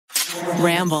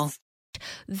Ramble.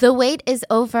 The wait is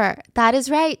over. That is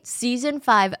right. Season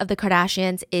 5 of The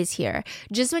Kardashians is here.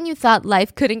 Just when you thought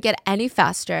life couldn't get any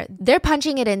faster, they're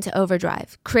punching it into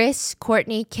overdrive. Kris,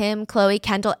 Kourtney, Kim, Khloe,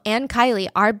 Kendall, and Kylie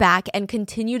are back and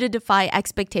continue to defy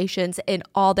expectations in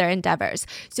all their endeavors.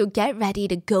 So get ready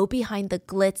to go behind the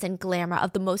glitz and glamour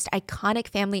of the most iconic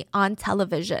family on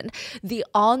television. The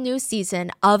all-new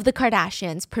season of The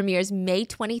Kardashians premieres May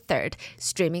 23rd,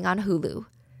 streaming on Hulu.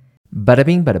 Bada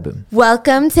bing, bada boom.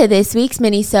 Welcome to this week's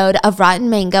minisode of Rotten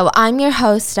Mango. I'm your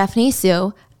host, Stephanie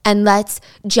Sue, and let's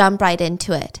jump right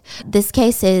into it. This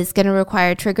case is going to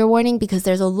require a trigger warning because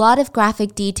there's a lot of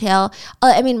graphic detail.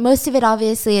 Most of it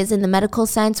obviously is in the medical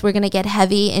sense. We're going to get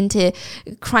heavy into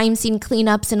crime scene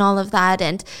cleanups and all of that,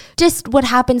 and just what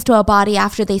happens to a body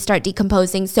after they start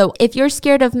decomposing. So if you're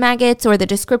scared of maggots or the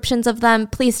descriptions of them,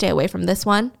 please stay away from this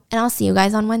one, and I'll see you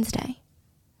guys on Wednesday.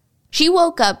 She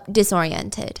woke up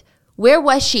disoriented. Where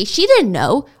was she? She didn't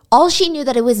know. All she knew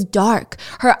that it was dark.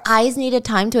 Her eyes needed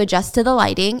time to adjust to the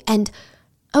lighting. And,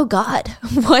 oh God,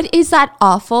 what is that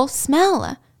awful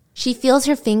smell? She feels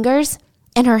her fingers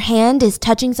and her hand is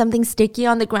touching something sticky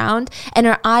on the ground. And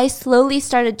her eyes slowly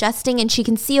start adjusting and she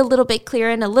can see a little bit clearer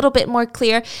and a little bit more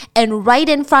clear. And right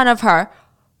in front of her,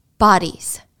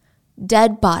 bodies.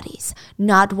 Dead bodies.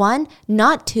 Not one,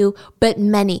 not two, but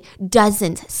many,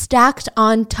 dozens, stacked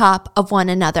on top of one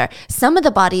another. Some of the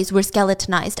bodies were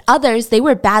skeletonized. Others, they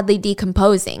were badly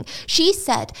decomposing. She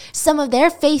said some of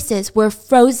their faces were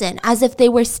frozen as if they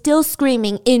were still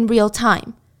screaming in real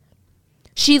time.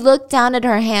 She looked down at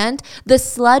her hand. The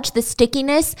sludge, the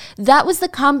stickiness, that was the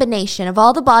combination of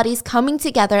all the bodies coming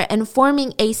together and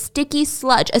forming a sticky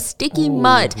sludge, a sticky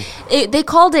mud. They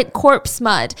called it corpse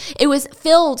mud. It was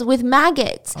filled with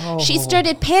maggots. She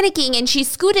started panicking and she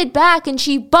scooted back and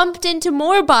she bumped into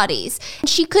more bodies.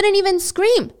 She couldn't even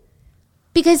scream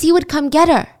because he would come get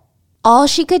her. All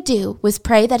she could do was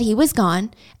pray that he was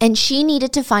gone, and she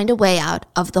needed to find a way out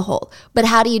of the hole. But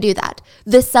how do you do that?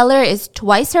 The cellar is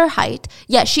twice her height.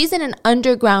 Yeah, she's in an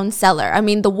underground cellar.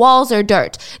 The walls are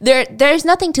dirt. There's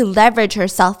nothing to leverage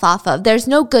herself off of. There's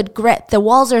no good grip. The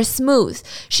walls are smooth.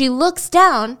 She looks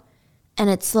down, and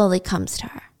it slowly comes to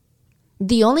her.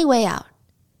 The only way out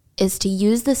is to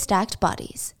use the stacked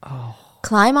bodies.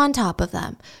 Climb on top of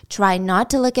them. Try not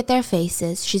to look at their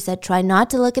faces. She said try not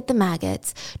to look at the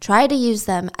maggots. Try to use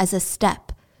them as a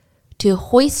step to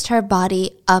hoist her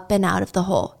body up and out of the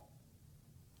hole.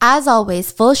 As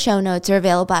always, full show notes are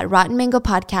available at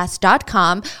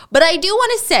rottenmangopodcast.com. But I do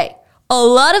want to say, a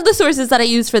lot of the sources that I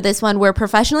used for this one were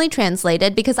professionally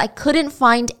translated because I couldn't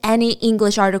find any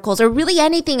English articles or really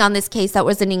anything on this case that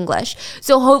was in English.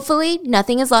 So hopefully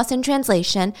nothing is lost in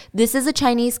translation. This is a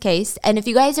Chinese case, and if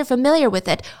you guys are familiar with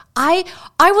it, I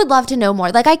would love to know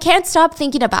more. I can't stop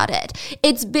thinking about it.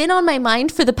 It's been on my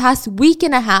mind for the past week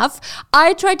and a half.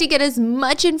 I tried to get as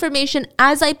much information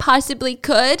as I possibly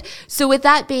could. So with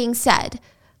that being said,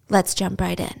 let's jump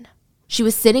right in. She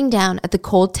was sitting down at the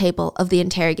cold table of the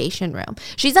interrogation room.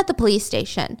 She's at the police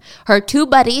station. Her two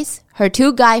buddies, her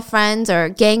two guy friends or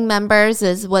gang members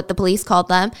is what the police called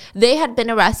them, they had been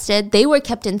arrested. They were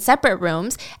kept in separate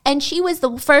rooms, and she was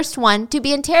the first one to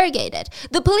be interrogated.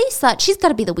 The police thought she's got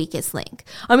to be the weakest link.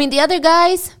 The other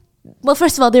guys, well,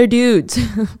 first of all, they're dudes.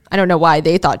 I don't know why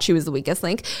they thought she was the weakest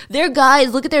link. They're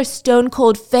guys. Look at their stone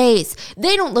cold face.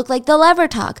 They don't look like they'll ever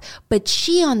talk. But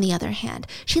she, on the other hand,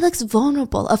 she looks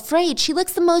vulnerable, afraid. She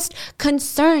looks the most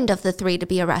concerned of the three to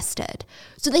be arrested.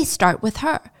 So they start with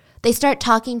her. They start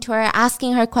talking to her,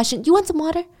 asking her questions. You want some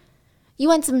water? You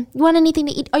want anything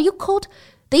to eat? Are you cold?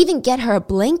 They even get her a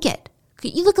blanket.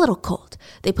 You look a little cold.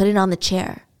 They put it on the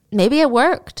chair. Maybe it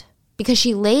worked, because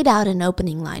she laid out an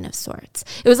opening line of sorts.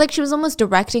 It was like she was almost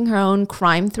directing her own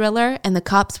crime thriller and the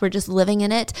cops were just living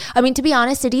in it. To be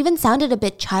honest, it even sounded a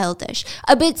bit childish,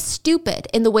 a bit stupid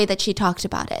in the way that she talked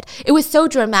about it. It was so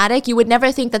dramatic, you would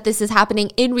never think that this is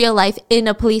happening in real life in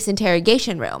a police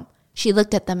interrogation room. She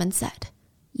looked at them and said,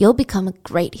 "You'll become a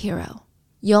great hero.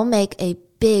 You'll make a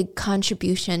big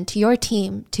contribution to your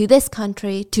team, to this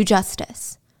country, to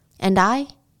justice. And I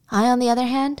on the other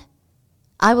hand,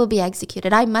 I will be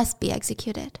executed. I must be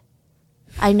executed.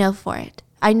 I know for it.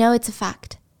 I know it's a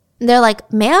fact." And they're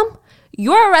like, "Ma'am,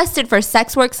 you're arrested for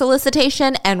sex work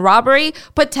solicitation and robbery,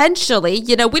 potentially.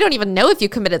 We don't even know if you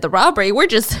committed the robbery. We're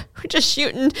just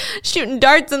shooting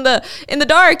darts in the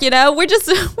dark,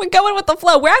 We're going with the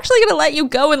flow. We're actually going to let you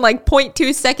go in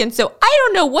 0.2 seconds. So I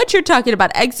don't know what you're talking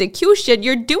about execution.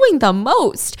 You're doing the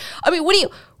most. What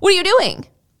are you doing?"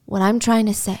 What I'm trying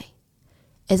to say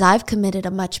is I've committed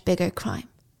a much bigger crime.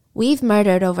 We've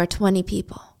murdered over 20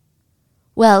 people.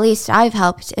 Well, at least I've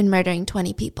helped in murdering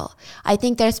 20 people. I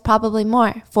think there's probably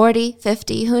more, 40,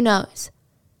 50, who knows?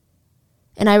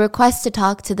 And I request to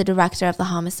talk to the director of the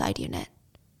homicide unit.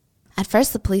 At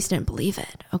first, the police didn't believe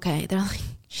it, okay? They're like,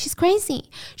 she's crazy.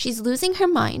 She's losing her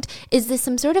mind. Is this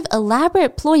some sort of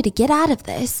elaborate ploy to get out of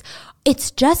this?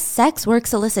 It's just sex work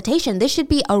solicitation. This should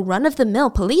be a run-of-the-mill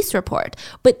police report.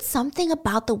 But something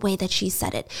about the way that she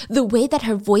said it, the way that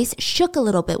her voice shook a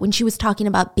little bit when she was talking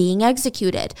about being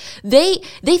executed, they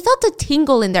felt a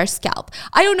tingle in their scalp.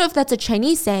 I don't know if that's a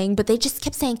Chinese saying, but they just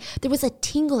kept saying there was a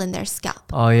tingle in their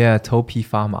scalp. Oh yeah, 头皮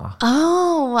发麻.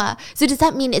 Oh, so does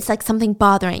that mean it's like something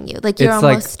bothering you? Like you're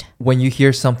almost... like when you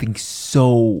hear something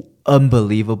so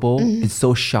unbelievable and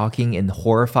so shocking and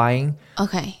horrifying,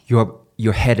 okay,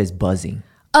 your head is buzzing.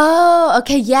 Oh,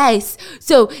 okay, yes.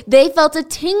 So they felt a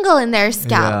tingle in their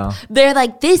scalp. Yeah. They're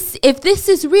like, if this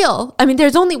is real, I mean,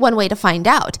 there's only one way to find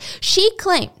out. She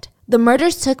claimed the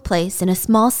murders took place in a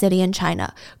small city in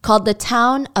China called the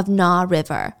town of Na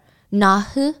River.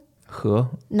 Nahe?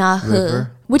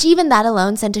 River. Which even that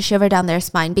alone sent a shiver down their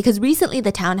spine because recently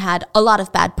the town had a lot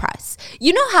of bad press.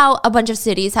 You know how a bunch of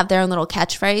cities have their own little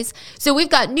catchphrase? So we've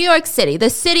got New York City, the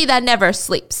city that never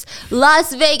sleeps.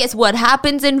 Las Vegas, what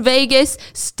happens in Vegas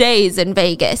stays in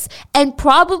Vegas. And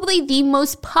probably the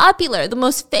most popular, the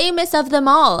most famous of them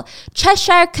all,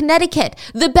 Cheshire, Connecticut,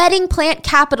 the bedding plant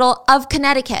capital of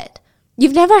Connecticut.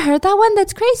 You've never heard that one?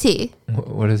 That's crazy.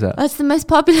 What is that? That's the most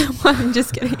popular one.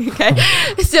 Just kidding, okay?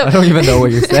 So I don't even know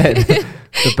what you said.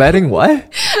 The bedding what?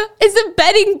 It's the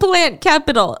bedding plant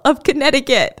capital of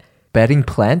Connecticut. Bedding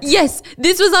plant? Yes.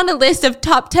 This was on a list of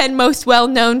top 10 most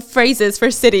well-known phrases for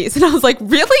cities. And I was like,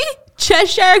 really?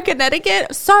 Cheshire,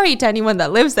 Connecticut? Sorry to anyone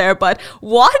that lives there, but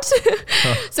what?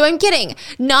 So I'm kidding.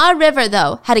 Na River,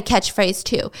 though, had a catchphrase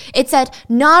too. It said,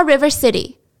 Na River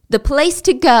City, the place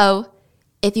to go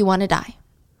if you want to die.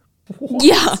 What?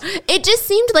 Yeah, it just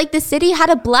seemed like the city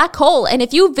had a black hole, and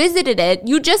if you visited it,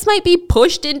 you just might be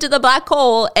pushed into the black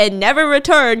hole and never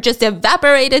return, just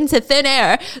evaporate into thin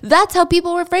air. That's how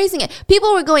people were phrasing it.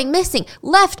 People were going missing,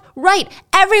 left, right,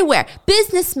 everywhere.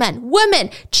 Businessmen, women,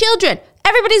 children,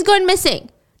 everybody's going missing.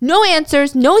 No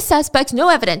answers, no suspects, no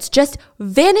evidence, just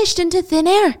vanished into thin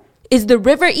air. Is the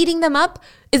river eating them up?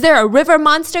 Is there a river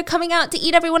monster coming out to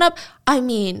eat everyone up? I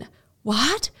mean,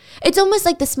 what? It's almost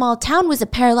like the small town was a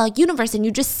parallel universe and you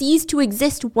just cease to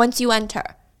exist once you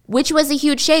enter. Which was a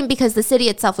huge shame because the city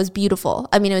itself was beautiful.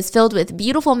 I mean, it was filled with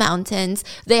beautiful mountains.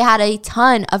 They had a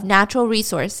ton of natural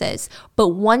resources. But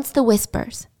once the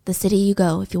whispers, the city you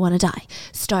go if you want to die,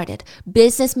 started,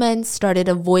 businessmen started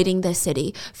avoiding the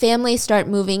city. Families start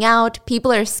moving out.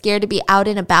 People are scared to be out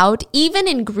and about. Even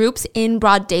in groups in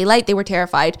broad daylight, they were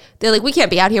terrified. They're like, we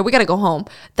can't be out here. We got to go home.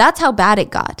 That's how bad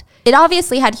it got. It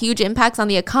obviously had huge impacts on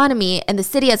the economy and the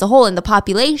city as a whole and the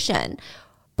population.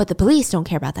 But the police don't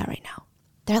care about that right now.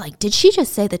 They're like, did she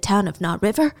just say the town of Na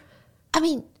River? I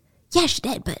mean, yeah, she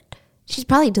did, but she's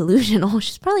probably delusional.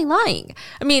 She's probably lying.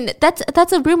 I mean,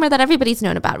 that's a rumor that everybody's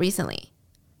known about recently.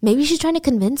 Maybe she's trying to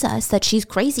convince us that she's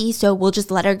crazy, so we'll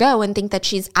just let her go and think that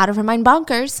she's out of her mind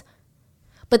bonkers.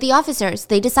 But the officers,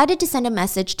 they decided to send a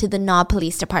message to the Na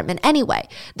Police Department anyway.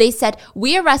 They said,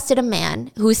 we arrested a man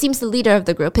who seems the leader of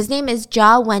the group. His name is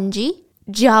Jia Wenji.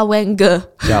 Jia Wenga.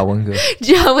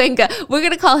 We're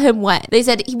going to call him Wen. They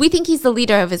said, we think he's the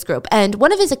leader of his group. And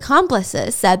one of his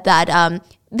accomplices said that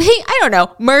they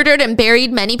murdered and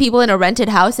buried many people in a rented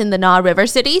house in the Na River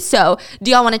City. So do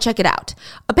y'all want to check it out?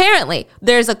 Apparently,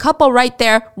 there's a couple right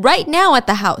there right now at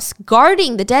the house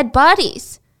guarding the dead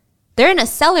bodies. They're in a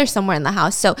cellar somewhere in the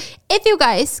house. So if you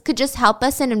guys could just help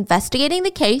us in investigating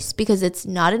the case, because it's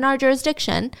not in our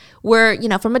jurisdiction, we're,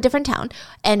 from a different town,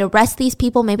 and arrest these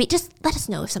people, maybe just let us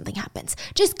know if something happens.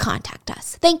 Just contact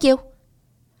us. Thank you.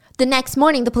 The next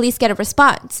morning, the police get a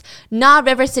response. Na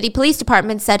River City Police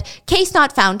Department said, case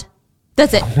not found.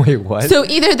 That's it. Wait, what? So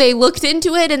either they looked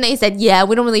into it and they said, yeah,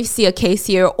 we don't really see a case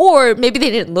here. Or maybe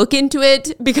they didn't look into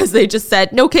it because they just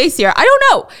said, no case here. I don't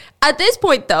know. At this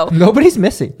point, though. Nobody's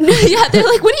missing. Yeah, they're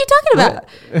like, what are you talking about?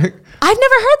 I've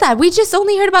never heard that. We just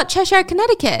only heard about Cheshire,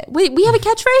 Connecticut. We have a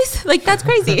catchphrase? Like, that's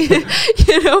crazy.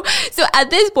 So at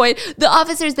this point, the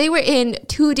officers, they were in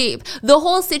too deep. The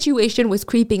whole situation was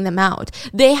creeping them out.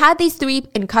 They had these three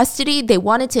in custody. They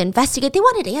wanted to investigate. They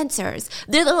wanted answers.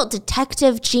 Their little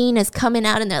detective gene is coming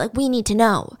out and they're like, we need to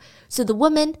know. So the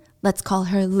woman, let's call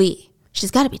her Lee.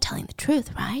 She's got to be telling the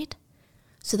truth, right?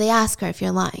 So they ask her if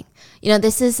you're lying.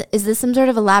 Is this some sort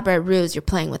of elaborate ruse you're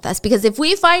playing with us? Because if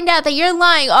we find out that you're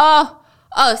lying,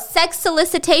 sex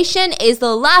solicitation is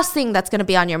the last thing that's going to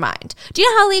be on your mind. Do you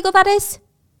know how legal that is?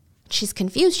 She's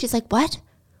confused. She's like, what?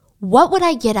 What would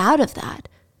I get out of that?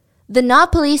 The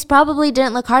Knot police probably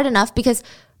didn't look hard enough because,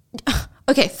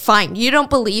 okay, fine, you don't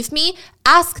believe me?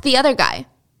 Ask the other guy.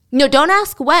 No, don't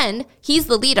ask Wen. He's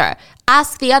the leader.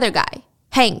 Ask the other guy,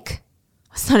 Hank.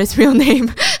 That's not his real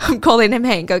name. I'm calling him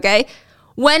Hank, okay?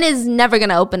 Wen is never going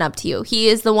to open up to you. He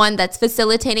is the one that's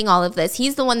facilitating all of this.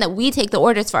 He's the one that we take the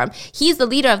orders from. He's the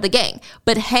leader of the gang.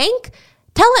 But Hank,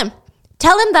 tell him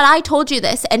that I told you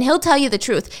this, and he'll tell you the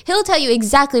truth. He'll tell you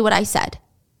exactly what I said.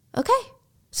 Okay.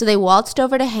 So they waltzed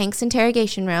over to Hank's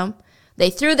interrogation room. They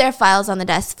threw their files on the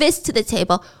desk, fist to the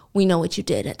table. We know what you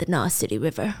did at the Nah City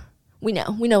River. We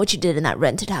know what you did in that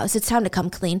rented house. It's time to come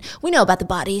clean. We know about the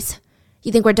bodies.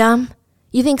 You think we're dumb?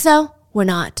 You think so? We're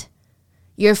not.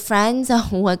 Your friends, oh,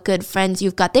 what good friends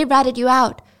you've got. They ratted you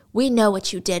out. We know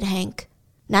what you did, Hank.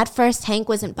 And at first, Hank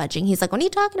wasn't budging. He's like, what are you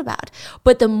talking about?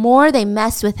 But the more they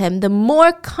messed with him, the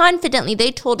more confidently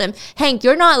they told him, Hank,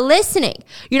 you're not listening.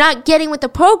 You're not getting with the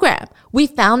program. We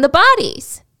found the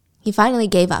bodies. He finally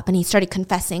gave up and he started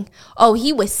confessing. Oh,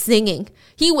 he was singing.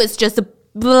 He was just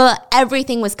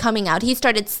everything was coming out. He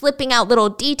started slipping out little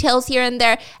details here and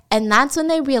there. And that's when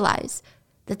they realized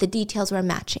that the details were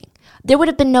matching. There would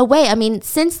have been no way. I mean,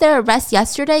 since their arrest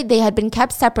yesterday, they had been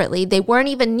kept separately. They weren't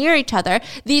even near each other.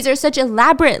 These are such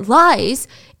elaborate lies.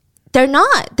 They're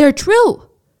not. They're true.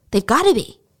 They've got to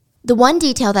be. The one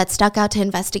detail that stuck out to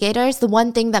investigators, the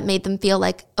one thing that made them feel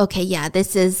like, okay, yeah,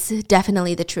 this is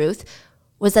definitely the truth,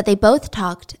 was that they both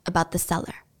talked about the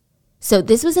cellar. So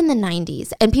this was in the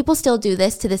 90s, and people still do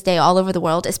this to this day all over the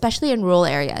world, especially in rural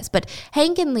areas. But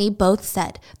Hank and Lee both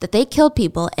said that they killed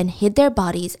people and hid their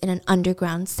bodies in an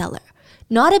underground cellar.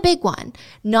 Not a big one,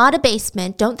 not a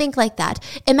basement. Don't think like that.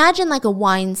 Imagine like a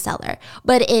wine cellar.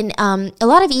 But in a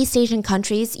lot of East Asian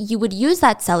countries, you would use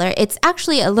that cellar. It's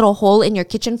actually a little hole in your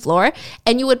kitchen floor,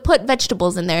 and you would put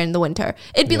vegetables in there in the winter.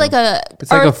 It'd be like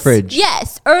it's like a fridge.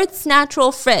 Yes, Earth's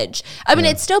natural fridge. I mean,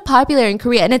 it's still popular in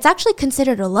Korea, and it's actually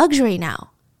considered a luxury now.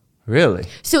 Really?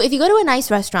 So if you go to a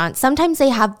nice restaurant, sometimes they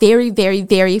have very, very,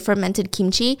 very fermented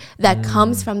kimchi that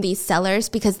comes from these cellars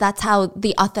because that's how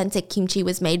the authentic kimchi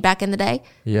was made back in the day.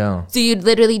 Yeah. So you'd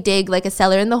literally dig like a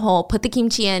cellar in the hole, put the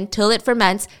kimchi in till it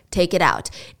ferments, take it out.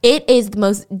 It is the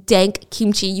most dank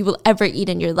kimchi you will ever eat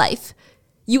in your life.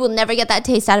 You will never get that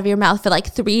taste out of your mouth for like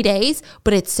 3 days,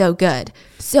 but it's so good.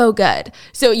 So good.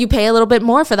 So you pay a little bit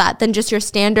more for that than just your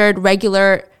standard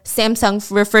regular Samsung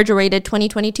refrigerated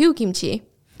 2022 kimchi.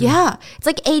 Yeah, it's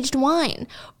like aged wine.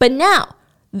 But now,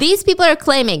 these people are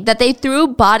claiming that they threw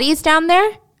bodies down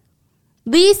there.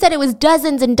 Lee said it was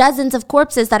dozens and dozens of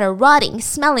corpses that are rotting,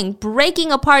 smelling,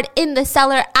 breaking apart in the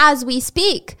cellar as we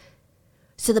speak.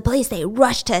 So the police, they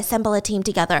rushed to assemble a team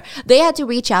together. They had to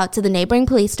reach out to the neighboring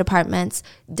police departments,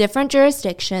 different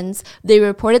jurisdictions. They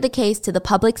reported the case to the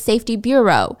Public Safety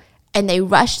Bureau, and they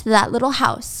rushed to that little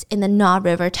house in the Nah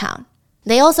River town.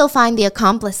 They also find the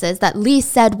accomplices that Lee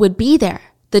said would be there.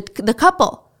 The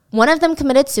couple. One of them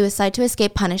committed suicide to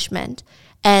escape punishment,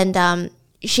 and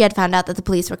she had found out that the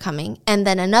police were coming. And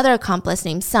then another accomplice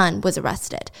named Sun was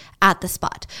arrested at the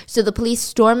spot. So the police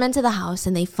storm into the house,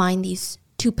 and they find these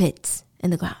 2 pits in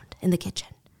the ground, in the kitchen,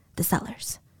 the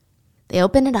cellars. They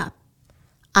open it up,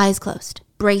 eyes closed,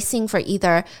 bracing for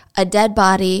either a dead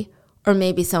body or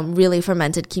maybe some really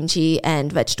fermented kimchi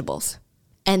and vegetables.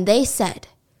 And they said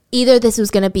either this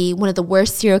was going to be one of the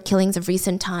worst serial killings of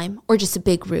recent time or just a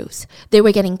big ruse. They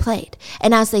were getting played.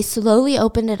 And as they slowly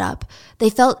opened it up, they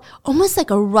felt almost like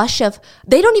a rush of,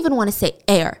 they don't even want to say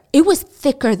air. It was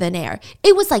thicker than air.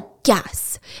 It was like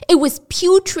gas. It was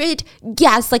putrid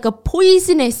gas, like a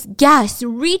poisonous gas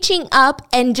reaching up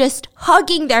and just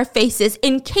hugging their faces,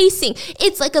 encasing.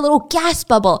 It's like a little gas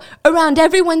bubble around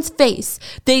everyone's face.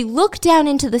 They look down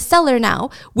into the cellar now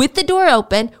with the door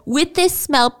open, with this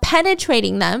smell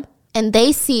penetrating them, and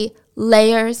they see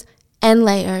layers and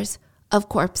layers of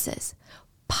corpses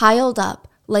piled up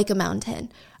like a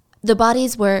mountain. The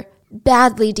bodies were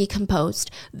badly decomposed.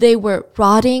 They were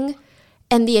rotting,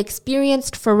 and the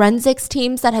experienced forensics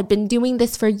teams that had been doing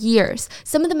this for years,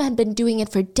 some of them had been doing it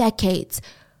for decades,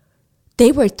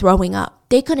 they were throwing up.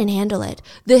 They couldn't handle it.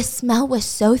 The smell was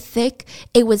so thick,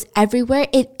 it was everywhere.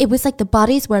 It was like the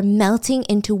bodies were melting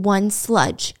into one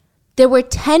sludge. There were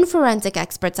 10 forensic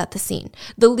experts at the scene.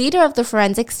 The leader of the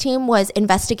forensics team was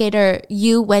investigator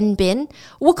Yu Wen-bin.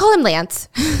 We'll call him Lance.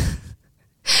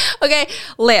 Okay,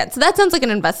 Lance. That sounds like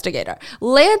an investigator.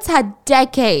 Lance had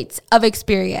decades of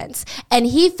experience, and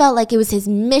he felt like it was his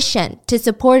mission to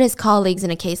support his colleagues in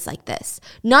a case like this.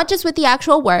 Not just with the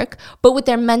actual work, but with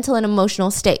their mental and emotional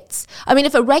states. I mean,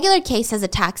 if a regular case has a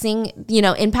taxing,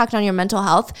 impact on your mental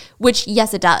health, which,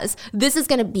 yes, it does, this is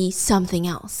going to be something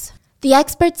else. The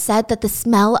experts said that the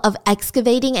smell of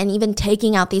excavating and even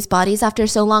taking out these bodies after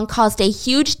so long caused a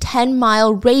huge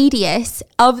 10-mile radius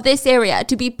of this area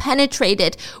to be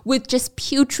penetrated with just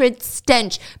putrid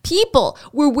stench. People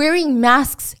were wearing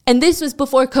masks, and this was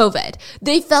before COVID.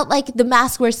 They felt like the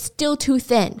masks were still too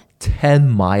thin. 10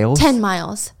 miles? 10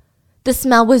 miles. The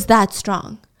smell was that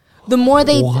strong. The more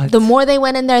they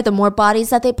went in there, the more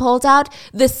bodies that they pulled out,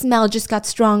 the smell just got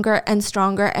stronger and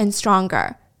stronger and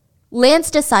stronger.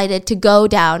 Lance decided to go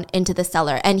down into the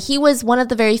cellar, and he was one of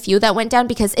the very few that went down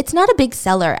because it's not a big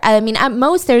cellar. I mean, at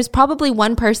most, there's probably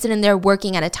one person in there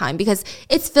working at a time because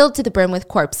it's filled to the brim with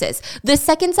corpses. The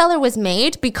second cellar was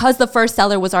made because the first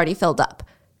cellar was already filled up.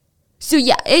 So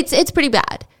yeah, it's pretty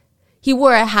bad. He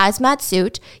wore a hazmat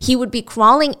suit. He would be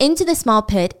crawling into the small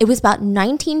pit. It was about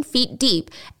 19 feet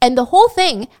deep, and the whole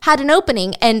thing had an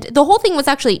opening, and the whole thing was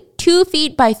actually 2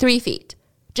 feet by 3 feet,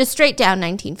 just straight down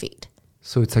 19 feet.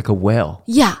 So it's like a well.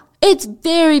 Yeah, it's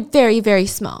very, very, very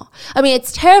small. I mean,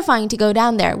 it's terrifying to go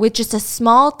down there with just a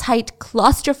small, tight,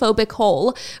 claustrophobic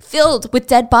hole filled with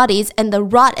dead bodies and the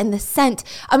rot and the scent.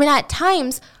 I mean, at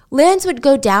times, Lance would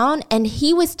go down and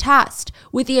he was tasked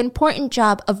with the important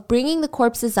job of bringing the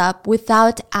corpses up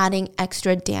without adding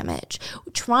extra damage,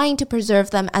 trying to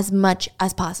preserve them as much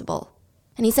as possible.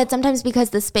 And he said sometimes because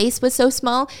the space was so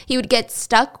small, he would get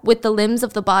stuck with the limbs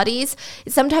of the bodies.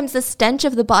 Sometimes the stench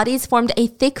of the bodies formed a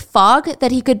thick fog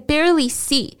that he could barely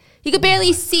see. He could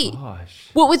barely see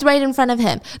what was right in front of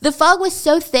him. The fog was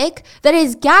so thick that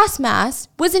his gas mask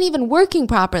wasn't even working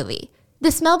properly. The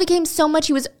smell became so much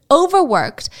he was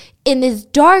overworked in this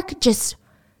dark, just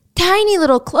tiny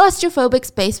little claustrophobic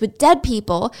space with dead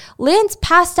people. Lance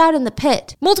passed out in the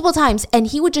pit multiple times, and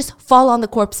he would just fall on the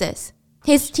corpses.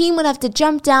 His team would have to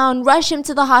jump down, rush him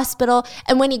to the hospital,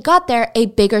 and when he got there, a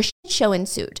bigger shit show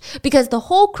ensued because the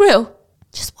whole crew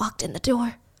just walked in the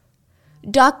door.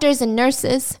 Doctors and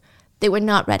nurses, they were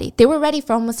not ready. They were ready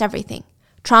for almost everything.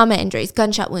 Trauma injuries,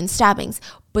 gunshot wounds, stabbings,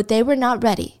 but they were not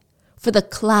ready for the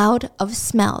cloud of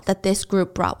smell that this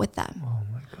group brought with them. Oh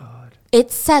my God.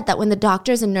 It's said that when the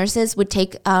doctors and nurses would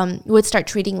start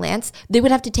treating Lance, they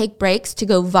would have to take breaks to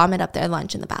go vomit up their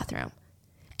lunch in the bathroom.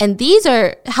 And these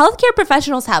are, healthcare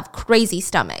professionals have crazy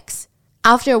stomachs.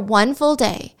 After one full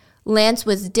day, Lance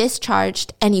was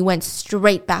discharged and he went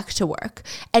straight back to work.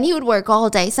 And he would work all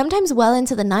day, sometimes well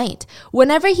into the night.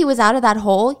 Whenever he was out of that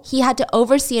hole, he had to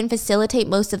oversee and facilitate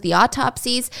most of the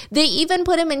autopsies. They even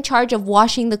put him in charge of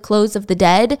washing the clothes of the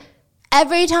dead.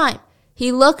 Every time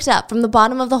he looked up from the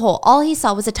bottom of the hole, all he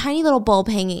saw was a tiny little bulb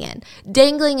hanging in,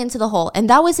 dangling into the hole. And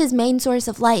that was his main source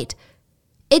of light.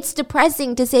 It's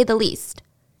depressing to say the least.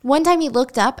 One time he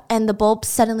looked up and the bulb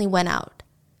suddenly went out.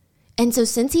 And so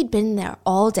since he'd been there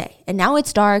all day and now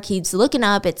it's dark, he's looking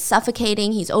up, it's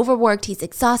suffocating, he's overworked, he's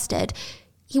exhausted,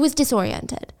 he was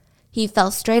disoriented. He fell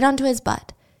straight onto his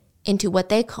butt into what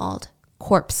they called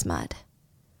corpse mud.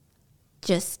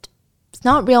 It's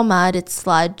not real mud, it's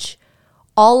sludge.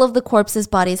 All of the corpses'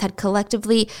 bodies had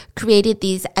collectively created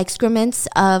these excrements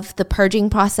of the purging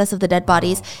process of the dead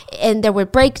bodies. And there were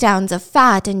breakdowns of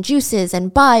fat and juices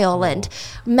and bile and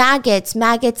maggots,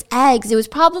 eggs. It was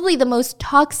probably the most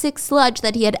toxic sludge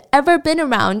that he had ever been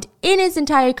around in his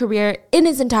entire career, in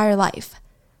his entire life.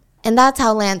 And that's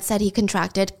how Lance said he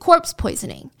contracted corpse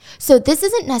poisoning. So this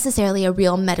isn't necessarily a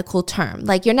real medical term.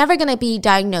 Like, you're never going to be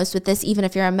diagnosed with this even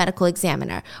if you're a medical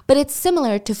examiner. But it's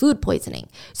similar to food poisoning.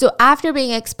 So after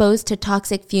being exposed to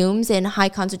toxic fumes in high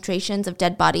concentrations of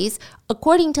dead bodies,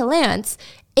 according to Lance,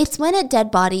 it's when a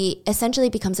dead body essentially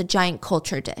becomes a giant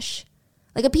culture dish,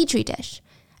 like a petri dish.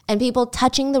 And people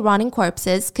touching the rotting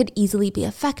corpses could easily be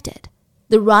affected.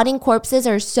 The rotting corpses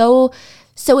are so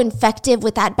infective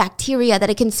with that bacteria that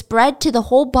it can spread to the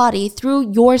whole body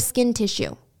through your skin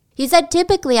tissue. He said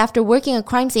typically after working a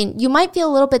crime scene, you might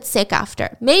feel a little bit sick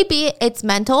after. Maybe it's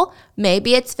mental,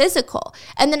 maybe it's physical.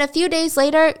 And then a few days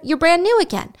later, you're brand new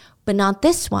again. But not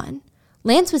this one.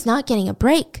 Lance was not getting a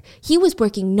break. He was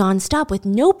working nonstop with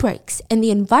no breaks, and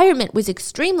the environment was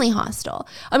extremely hostile.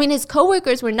 I mean, his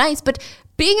coworkers were nice, but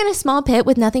being in a small pit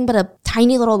with nothing but a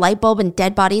tiny little light bulb and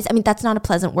dead bodies, I mean, that's not a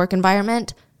pleasant work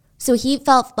environment. So he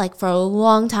felt like for a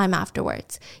long time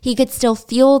afterwards, he could still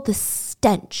feel the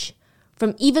stench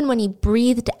from even when he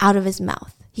breathed out of his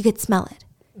mouth. He could smell it.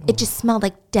 It just smelled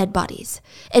like dead bodies.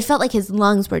 It felt like his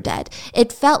lungs were dead.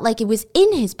 It felt like it was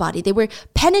in his body. They were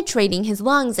penetrating his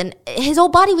lungs and his whole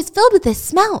body was filled with this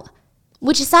smell.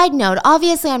 Which, a side note,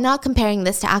 obviously I'm not comparing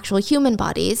this to actual human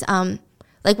bodies.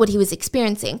 like what he was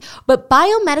experiencing. But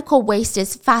biomedical waste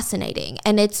is fascinating.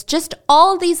 And it's just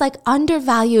all these like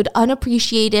undervalued,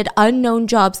 unappreciated, unknown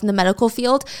jobs in the medical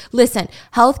field. Listen,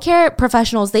 healthcare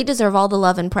professionals, they deserve all the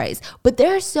love and praise. But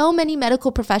there are so many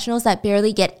medical professionals that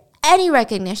barely get any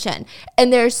recognition,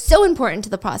 and they're so important to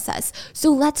the process.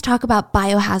 So let's talk about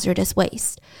biohazardous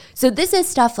waste. So this is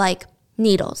stuff like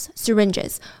needles,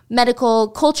 syringes, medical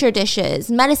culture dishes,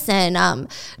 medicine,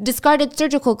 discarded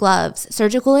surgical gloves,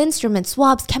 surgical instruments,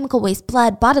 swabs, chemical waste,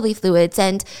 blood, bodily fluids,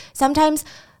 and sometimes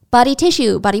body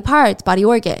tissue, body parts, body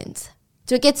organs.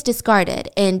 So it gets discarded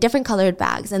in different colored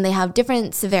bags, and they have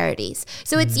different severities.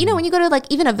 So it's, you know, when you go to like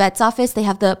even a vet's office, they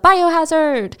have the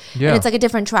biohazard, and it's like a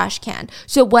different trash can.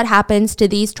 So what happens to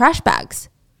these trash bags?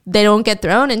 They don't get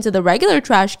thrown into the regular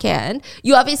trash can.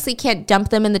 You obviously can't dump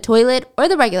them in the toilet or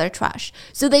the regular trash.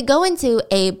 So they go into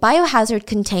a biohazard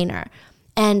container.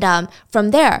 And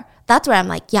from there, that's where I'm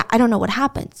like, yeah, I don't know what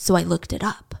happens. So I looked it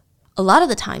up. A lot of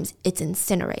the times it's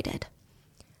incinerated.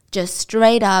 Just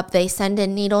straight up, they send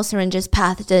in needles, syringes,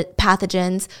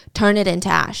 pathogens, turn it into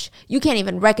ash. You can't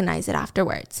even recognize it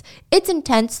afterwards. It's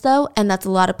intense though, and that's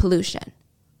a lot of pollution.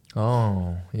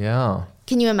 Oh, yeah.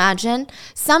 Can you imagine?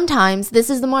 Sometimes, this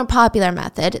is the more popular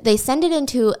method, they send it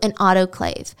into an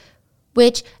autoclave,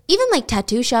 which even like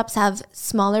tattoo shops have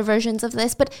smaller versions of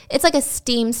this, but it's like a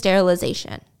steam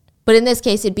sterilization. But in this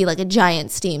case, it'd be like a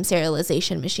giant steam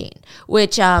sterilization machine,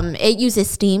 which it uses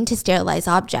steam to sterilize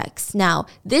objects. Now,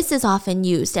 this is often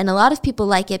used, and a lot of people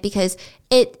like it because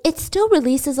it still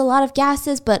releases a lot of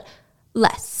gases, but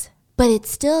less. But it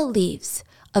still leaves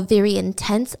a very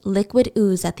intense liquid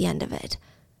ooze at the end of it.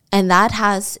 And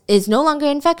that is no longer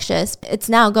infectious. It's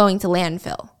now going to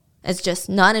landfill. It's just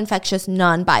non-infectious,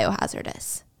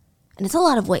 non-biohazardous. And it's a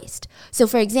lot of waste. So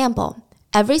for example,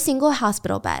 every single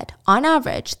hospital bed, on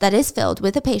average, that is filled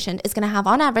with a patient is going to have,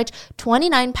 on average,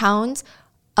 29 pounds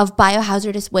of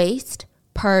biohazardous waste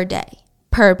per day,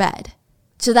 per bed.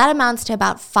 So that amounts to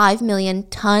about 5 million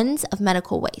tons of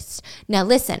medical waste. Now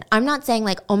listen, I'm not saying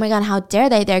like, oh my God, how dare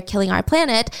they? They're killing our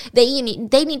planet. They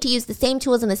need to use the same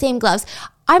tools and the same gloves.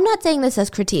 I'm not saying this as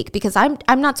critique because I'm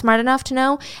not smart enough to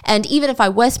know. And even if I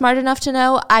was smart enough to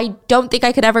know, I don't think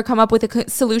I could ever come up with a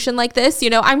solution like this.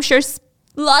 You know, I'm sure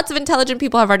lots of intelligent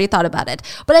people have already thought about it,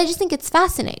 but I just think it's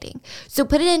fascinating. So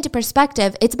put it into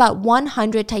perspective, it's about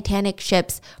 100 Titanic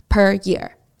ships per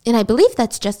year. And I believe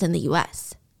that's just in the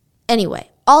US. Anyway,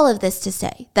 all of this to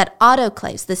say that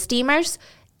autoclaves, the steamers,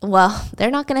 well,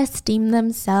 they're not going to steam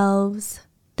themselves.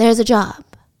 There's a job,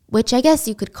 which I guess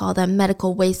you could call them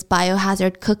medical waste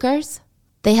biohazard cookers.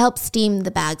 They help steam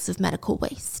the bags of medical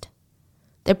waste.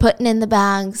 They're putting in the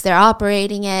bags, they're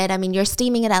operating it. I mean, you're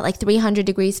steaming it at like 300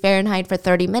 degrees Fahrenheit for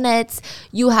 30 minutes.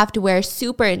 You have to wear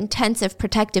super intensive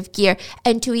protective gear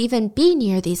and to even be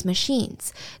near these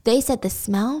machines. They said the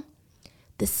smell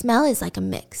is like a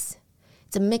mix.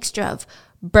 It's a mixture of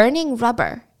burning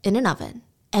rubber in an oven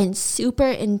and super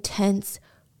intense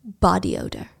body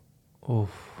odor.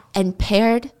 Oof. And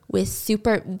paired with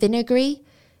super vinegary,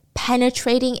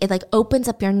 penetrating, it like opens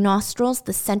up your nostrils,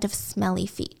 the scent of smelly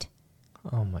feet.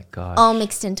 Oh my gosh. All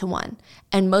mixed into one.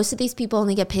 And most of these people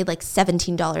only get paid like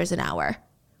 $17 an hour.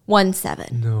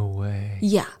 17. No way.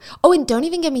 Yeah. Oh, and don't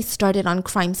even get me started on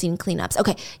crime scene cleanups.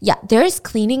 Okay, yeah, there's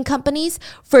cleaning companies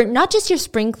for not just your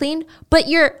spring clean, but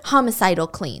your homicidal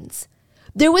cleans.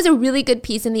 There was a really good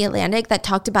piece in The Atlantic that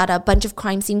talked about a bunch of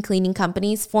crime scene cleaning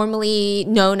companies, formerly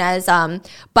known as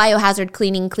biohazard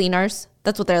cleaning cleaners.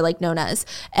 That's what they're like known as.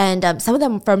 And some of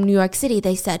them from New York City,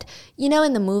 they said, you know,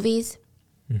 in the movies,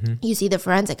 you see the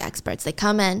forensic experts. They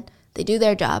come in, they do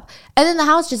their job, and then the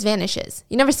house just vanishes.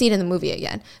 You never see it in the movie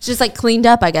again. It's just like cleaned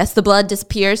up, I guess. The blood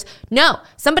disappears. No,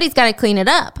 somebody's got to clean it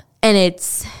up, and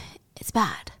it's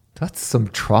bad. That's some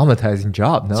traumatizing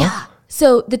job, no? Yeah.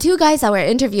 So the two guys that were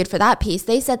interviewed for that piece,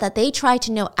 they said that they try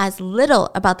to know as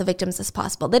little about the victims as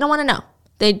possible. They don't want to know.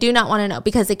 They do not want to know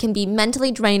because it can be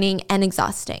mentally draining and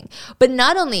exhausting. But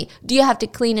not only do you have to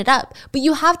clean it up, but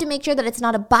you have to make sure that it's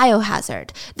not a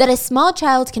biohazard, that a small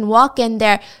child can walk in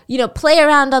there, you know, play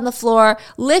around on the floor,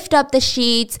 lift up the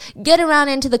sheets, get around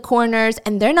into the corners,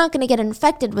 and they're not going to get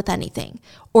infected with anything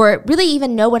or really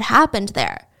even know what happened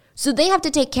there. So they have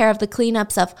to take care of the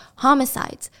cleanups of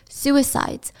homicides,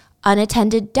 suicides,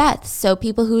 unattended deaths, so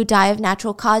people who die of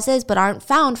natural causes but aren't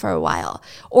found for a while.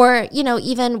 Or, you know,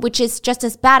 even, which is just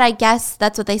as bad, I guess,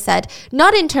 that's what they said,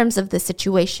 not in terms of the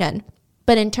situation,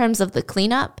 but in terms of the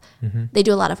cleanup, they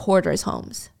do a lot of hoarders'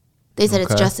 homes. They said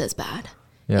it's just as bad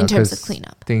in terms of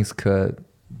cleanup. Things could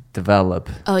develop.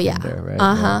 Oh, yeah. In there, right?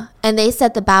 Yeah. And they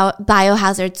said the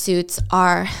biohazard suits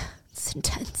are, it's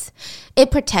intense. It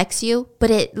protects you,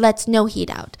 but it lets no heat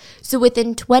out. So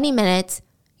within 20 minutes,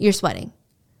 you're sweating.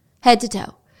 Head to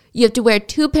toe. You have to wear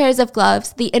 2 pairs of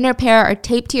gloves. The inner pair are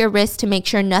taped to your wrist to make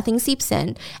sure nothing seeps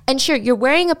in. And sure, you're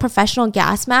wearing a professional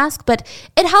gas mask, but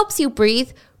it helps you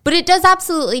breathe, but it does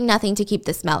absolutely nothing to keep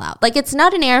the smell out. Like, it's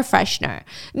not an air freshener.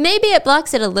 Maybe it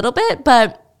blocks it a little bit,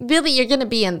 but really, you're going to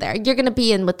be in there. You're going to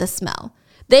be in with the smell.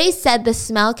 They said the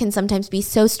smell can sometimes be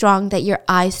so strong that your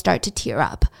eyes start to tear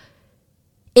up.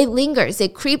 It lingers.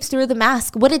 It creeps through the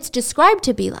mask. What it's described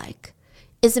to be like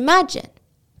is, imagine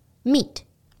meat.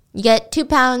 You get 2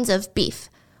 pounds of beef,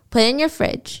 put it in your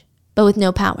fridge, but with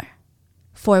no power,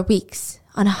 4 weeks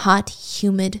on a hot,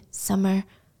 humid summer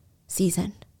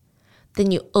season.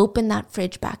 Then you open that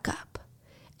fridge back up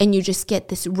and you just get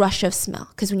this rush of smell,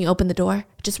 because when you open the door,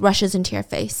 it just rushes into your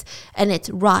face, and it's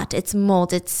rot, it's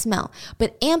mold, it's smell.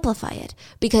 But amplify it,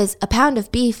 because a pound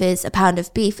of beef is a pound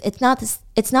of beef. It's not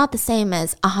the same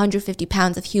as 150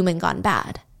 pounds of human gone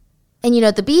bad. And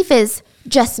the beef is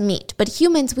just meat. But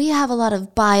humans, we have a lot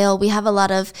of bile. We have a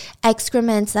lot of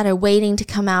excrements that are waiting to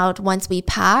come out once we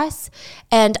pass.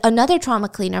 And another trauma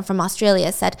cleaner from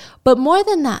Australia said, but more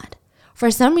than that,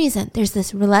 for some reason, there's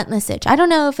this relentless itch. I don't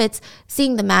know if it's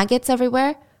seeing the maggots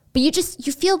everywhere, but you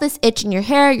feel this itch in your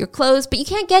hair, your clothes, but you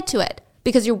can't get to it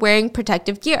because you're wearing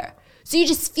protective gear. So you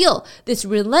just feel this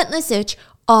relentless itch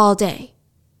all day.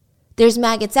 There's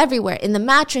maggots everywhere in the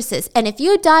mattresses. And if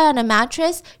you die on a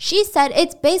mattress, she said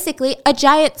it's basically a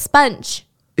giant sponge.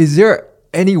 Is there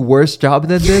any worse job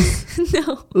than this?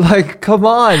 No. Like, come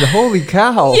on. Holy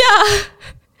cow. Yeah.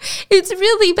 It's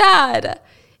really bad.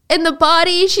 In the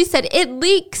body, she said it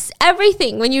leaks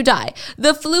everything when you die.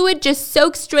 The fluid just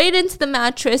soaks straight into the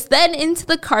mattress, then into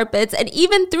the carpets, and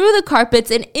even through the carpets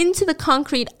and into the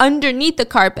concrete underneath the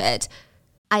carpet.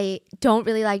 I don't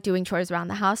really like doing chores around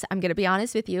the house, I'm going to be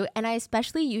honest with you, and I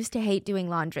especially used to hate doing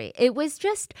laundry. It was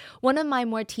just one of my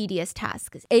more tedious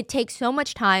tasks. It takes so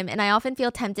much time, and I often feel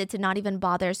tempted to not even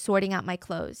bother sorting out my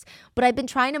clothes. But I've been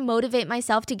trying to motivate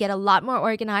myself to get a lot more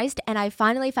organized, and I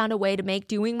finally found a way to make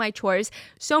doing my chores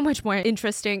so much more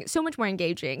interesting, so much more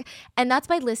engaging, and that's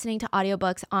by listening to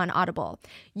audiobooks on Audible.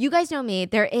 You guys know me,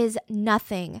 there is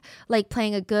nothing like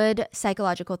playing a good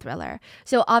psychological thriller.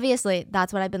 So obviously,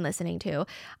 that's what I've been listening to.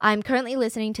 I'm currently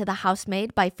listening to The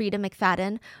Housemaid by Frida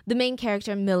McFadden. The main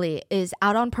character, Millie, is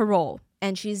out on parole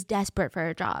and she's desperate for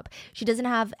a job. She doesn't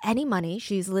have any money.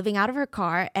 She's living out of her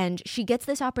car and she gets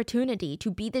this opportunity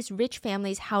to be this rich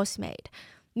family's housemaid.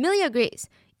 Millie agrees,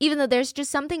 even though there's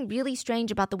just something really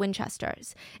strange about the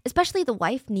Winchesters. Especially the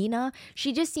wife, Nina.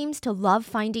 She just seems to love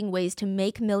finding ways to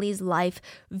make Millie's life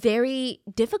very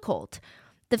difficult.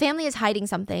 The family is hiding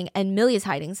something and Millie is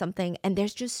hiding something, and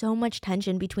there's just so much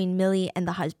tension between Millie and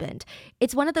the husband.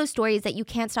 It's one of those stories that you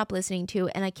can't stop listening to,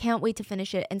 and I can't wait to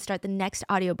finish it and start the next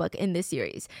audiobook in this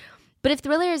series. But if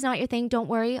thriller is not your thing, don't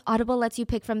worry. Audible lets you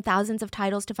pick from thousands of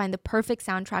titles to find the perfect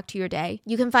soundtrack to your day.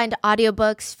 You can find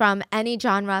audiobooks from any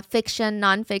genre, fiction,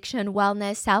 nonfiction,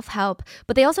 wellness, self-help,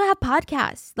 but they also have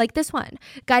podcasts like this one,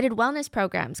 guided wellness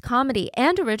programs, comedy,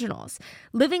 and originals.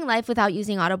 Living life without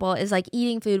using Audible is like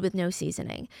eating food with no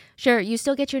seasoning. Sure, you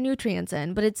still get your nutrients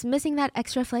in, but it's missing that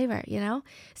extra flavor,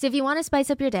 So if you want to spice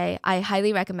up your day, I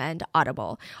highly recommend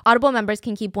Audible. Audible members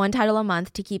can keep one title a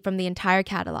month to keep from the entire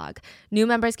catalog. New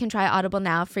members can try Audible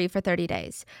now free for 30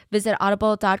 days. Visit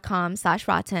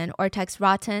audible.com/rotten or text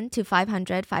rotten to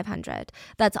 500-500.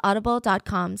 That's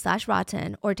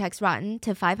audible.com/rotten or text rotten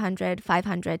to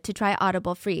 500-500 to try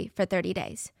Audible free for 30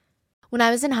 days. When I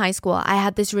was in high school, I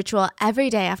had this ritual every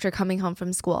day after coming home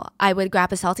from school. I would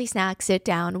grab a salty snack, sit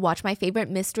down, watch my favorite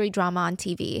mystery drama on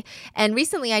TV. And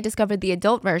recently I discovered the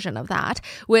adult version of that,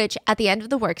 which at the end of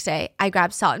the workday, I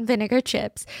grab salt and vinegar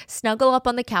chips, snuggle up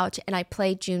on the couch, and I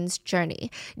play June's Journey.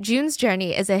 June's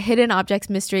Journey is a hidden objects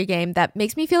mystery game that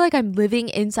makes me feel like I'm living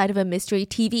inside of a mystery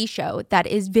TV show that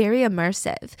is very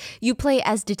immersive. You play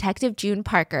as Detective June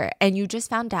Parker, and you just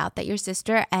found out that your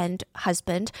sister and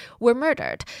husband were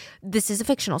murdered. This is a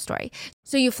fictional story.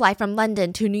 So you fly from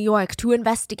London to New York to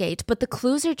investigate, but the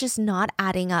clues are just not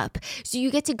adding up. So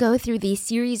you get to go through these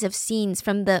series of scenes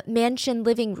from the mansion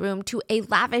living room to a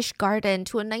lavish garden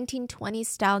to a 1920s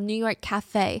style New York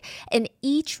cafe. In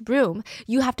each room,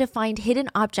 you have to find hidden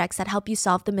objects that help you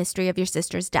solve the mystery of your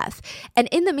sister's death. And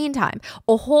in the meantime,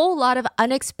 a whole lot of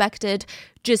unexpected,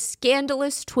 just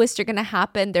scandalous twists are going to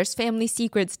happen. There's family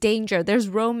secrets, danger, there's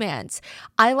romance.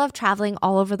 I love traveling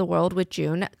all over the world with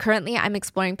June. Currently, I'm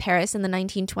exploring Paris in the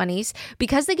 1920s.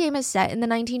 Because the game is set in the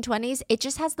 1920s, it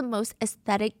just has the most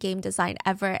aesthetic game design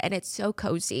ever, and it's so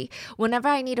cozy. Whenever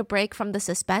I need a break from the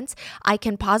suspense, I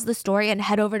can pause the story and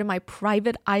head over to my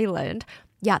private island.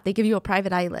 Yeah, they give you a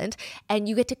private island and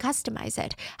you get to customize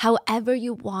it however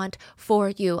you want for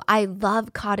you. I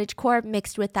love cottagecore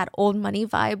mixed with that old money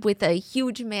vibe with a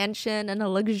huge mansion and a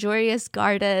luxurious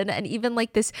garden and even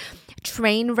like this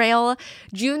train rail.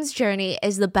 June's Journey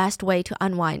is the best way to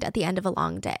unwind at the end of a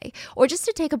long day or just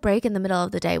to take a break in the middle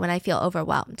of the day when I feel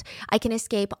overwhelmed. I can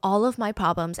escape all of my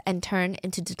problems and turn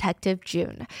into Detective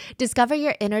June. Discover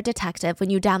your inner detective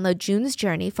when you download June's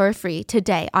Journey for free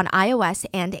today on iOS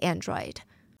and Android.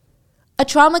 A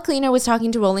trauma cleaner was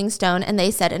talking to Rolling Stone and they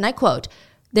said, and I quote,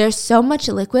 "There's so much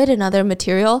liquid and other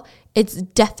material, it's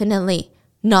definitely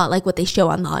not like what they show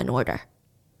on Law and Order."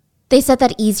 They said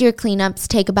that easier cleanups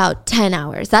take about 10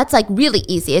 hours. That's like really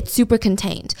easy. It's super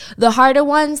contained. The harder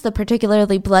ones, the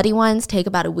particularly bloody ones, take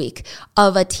about a week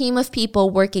of a team of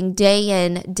people working day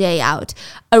in, day out.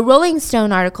 A Rolling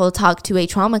Stone article talked to a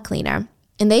trauma cleaner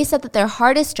and they said that their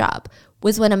hardest job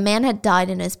was when a man had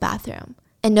died in his bathroom.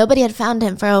 And nobody had found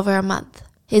him for over a month.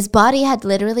 His body had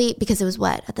literally, because it was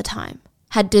wet at the time,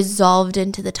 had dissolved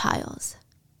into the tiles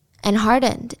and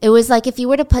hardened. It was like if you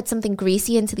were to put something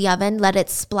greasy into the oven, let it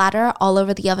splatter all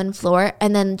over the oven floor,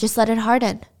 and then just let it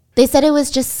harden. They said it was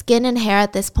just skin and hair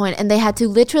at this point, and they had to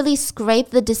literally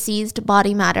scrape the deceased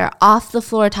body matter off the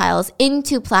floor tiles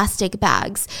into plastic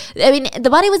bags. I mean, the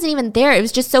body wasn't even there. It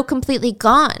was just so completely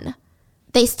gone.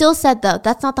 They still said, though,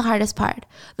 that's not the hardest part.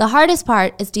 The hardest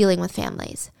part is dealing with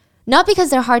families. Not because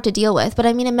they're hard to deal with, but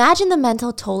I mean, imagine the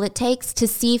mental toll it takes to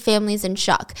see families in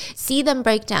shock, see them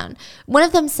break down. One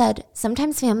of them said,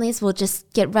 sometimes families will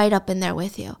just get right up in there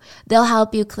with you. They'll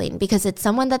help you clean because it's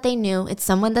someone that they knew, it's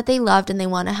someone that they loved, and they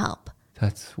want to help.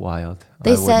 That's wild.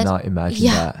 They I said, would not imagine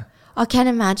that. I can't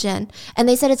imagine. And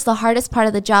they said it's the hardest part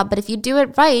of the job, but if you do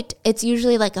it right, it's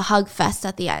usually like a hug fest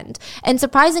at the end. And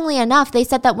surprisingly enough, they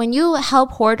said that when you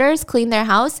help hoarders clean their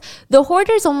house, the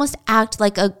hoarders almost act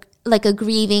like a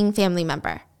grieving family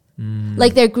member.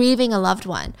 Like they're grieving a loved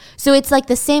one. So it's like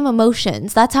the same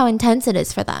emotions. That's how intense it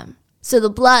is for them. So the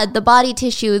blood, the body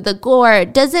tissue, the gore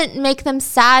doesn't make them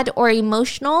sad or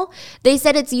emotional. They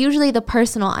said it's usually the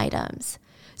personal items.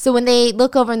 So when they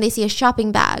look over and they see a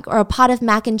shopping bag or a pot of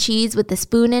mac and cheese with the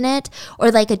spoon in it,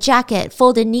 or like a jacket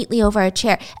folded neatly over a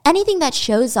chair, anything that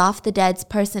shows off the dead's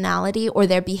personality or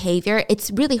their behavior,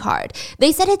 it's really hard.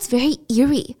 They said it's very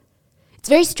eerie. It's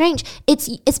very strange.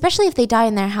 It's especially if they die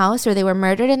in their house or they were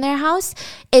murdered in their house,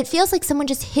 it feels like someone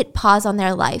just hit pause on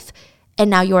their life and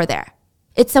now you're there.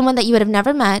 It's someone that you would have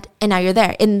never met and now you're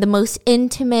there in the most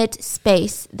intimate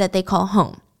space that they call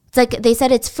home. It's like they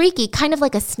said it's freaky, kind of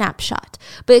like a snapshot,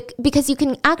 but because you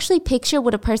can actually picture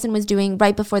what a person was doing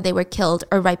right before they were killed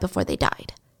or right before they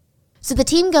died. So the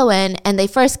team go in and they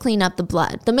first clean up the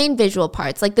blood, the main visual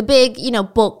parts, like the big,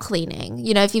 bulk cleaning.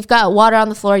 If you've got water on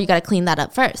the floor, you got to clean that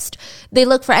up first. They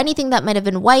look for anything that might have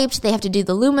been wiped. They have to do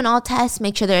the luminol test,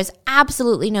 make sure there's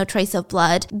absolutely no trace of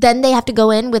blood. Then they have to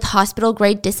go in with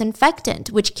hospital-grade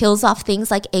disinfectant, which kills off things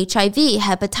like HIV,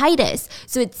 hepatitis,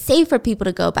 so it's safe for people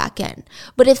to go back in.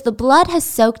 But if the blood has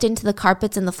soaked into the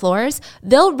carpets and the floors,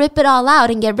 they'll rip it all out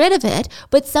and get rid of it,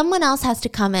 but someone else has to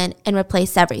come in and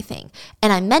replace everything.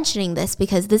 And I'm mentioning this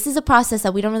because this is a process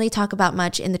that we don't really talk about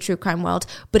much in the true crime world,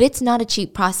 but it's not a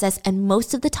cheap process, and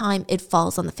most of the time it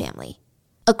falls on the family.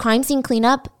 A crime scene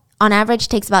cleanup on average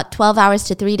takes about 12 hours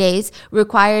to 3 days,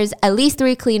 requires at least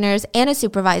 3 cleaners and a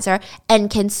supervisor, and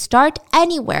can start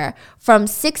anywhere from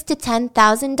 $6,000 to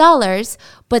 $10,000.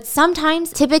 But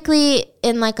sometimes, typically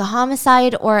in like a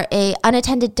homicide or a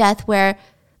unattended death where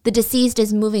the deceased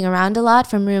is moving around a lot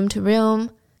from room to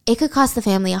room, it could cost the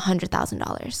family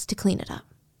 $100,000 to clean it up.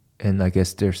 And I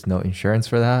guess there's no insurance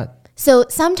for that? So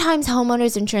sometimes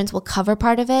homeowners insurance will cover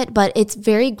part of it, but it's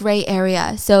very gray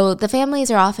area. So the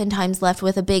families are oftentimes left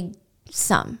with a big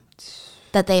sum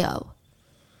that they owe.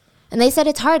 And they said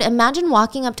it's hard. Imagine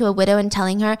walking up to a widow and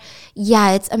telling her,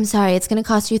 I'm sorry, it's going to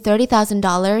cost you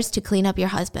 $30,000 to clean up your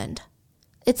husband.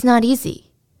 It's not easy.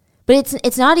 But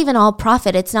it's not even all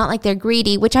profit. It's not like they're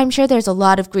greedy, which I'm sure there's a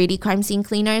lot of greedy crime scene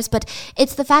cleaners, but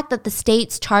it's the fact that the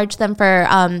states charge them for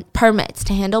permits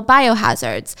to handle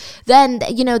biohazards. Then,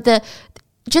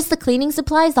 just the cleaning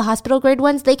supplies, the hospital grade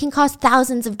ones, they can cost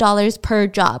thousands of dollars per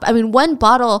job. I mean, one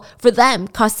bottle for them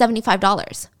costs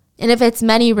 $75. And if it's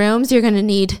many rooms, you're going to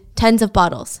need tens of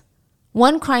bottles.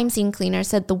 One crime scene cleaner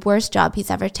said the worst job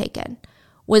he's ever taken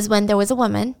was when there was a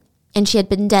woman and she had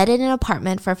been dead in an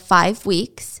apartment for 5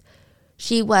 weeks.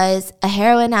 She was a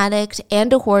heroin addict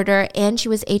and a hoarder, and she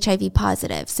was HIV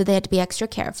positive, so they had to be extra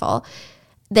careful.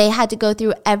 They had to go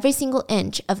through every single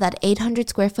inch of that 800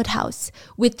 square foot house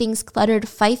with things cluttered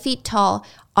 5 feet tall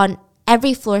on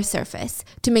every floor surface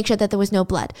to make sure that there was no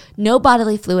blood, no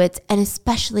bodily fluids, and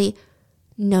especially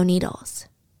no needles.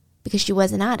 because she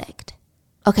was an addict.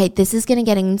 Okay, this is going to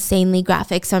get insanely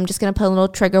graphic, so I'm just going to put a little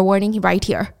trigger warning right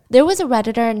here. There was a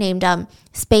Redditor named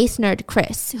Space Nerd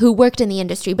Chris who worked in the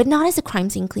industry, but not as a crime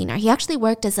scene cleaner. He actually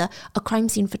worked as a crime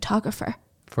scene photographer.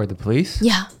 For the police?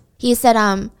 Yeah. He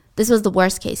said this was the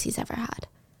worst case he's ever had.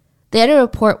 They had a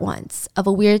report once of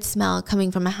a weird smell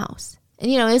coming from a house.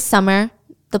 And, it was summer.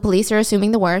 The police are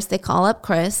assuming the worst. They call up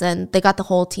Chris, and they got the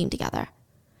whole team together.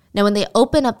 Now, when they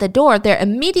open up the door, they're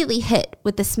immediately hit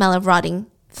with the smell of rotting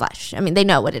flesh. I mean, they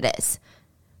know what it is.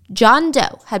 John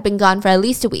Doe had been gone for at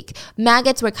least a week.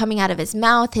 Maggots were coming out of his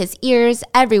mouth, his ears,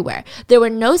 everywhere. There were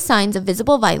no signs of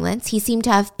visible violence. He seemed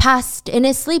to have passed in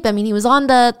his sleep. I mean, he was on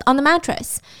the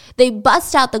mattress. They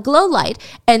bust out the glow light,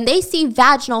 and they see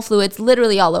vaginal fluids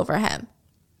literally all over him.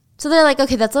 So they're like,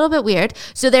 okay, that's a little bit weird.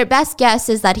 So their best guess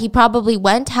is that he probably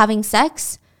went having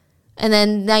sex, and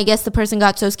then I guess the person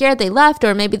got so scared they left,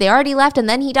 or maybe they already left and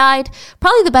then he died.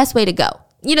 Probably the best way to go.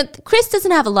 Chris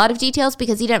doesn't have a lot of details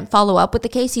because he didn't follow up with the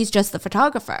case. He's just the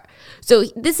photographer. So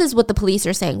this is what the police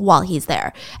are saying while he's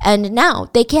there. And now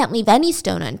they can't leave any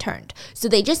stone unturned. So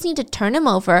they just need to turn him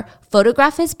over,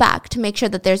 photograph his back to make sure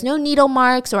that there's no needle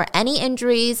marks or any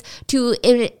injuries to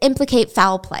implicate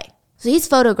foul play. So he's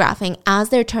photographing as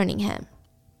they're turning him.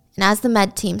 And as the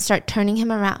med team start turning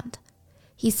him around,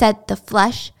 he said the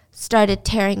flesh started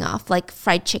tearing off like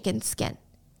fried chicken skin.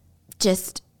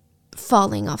 Just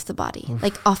falling off the body,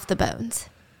 like off the bones.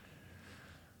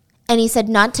 And he said,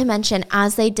 not to mention,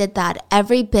 as they did that,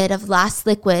 every bit of last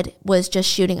liquid was just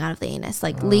shooting out of the anus,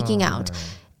 like leaking out.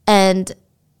 And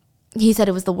he said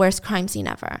it was the worst crime scene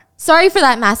ever. Sorry for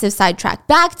that massive sidetrack.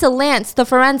 Back to Lance, the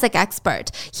forensic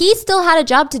expert. He still had a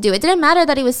job to do. It didn't matter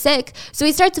that he was sick. So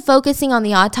he starts focusing on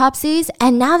the autopsies.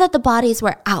 And now that the bodies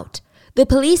were out, the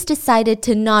police decided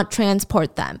to not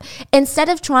transport them. Instead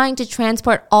of trying to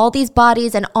transport all these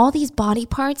bodies and all these body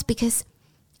parts, because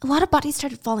a lot of bodies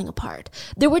started falling apart.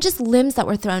 There were just limbs that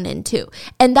were thrown in too.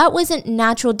 And that wasn't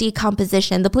natural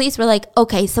decomposition. The police were like,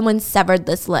 okay, someone severed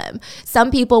this limb. Some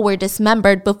people were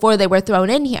dismembered before they were thrown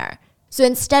in here. So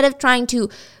instead of trying to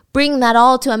bring that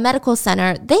all to a medical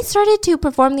center, they started to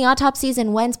perform the autopsies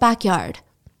in Wen's backyard.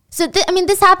 So,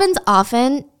 this happens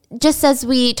often. Just as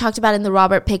we talked about in the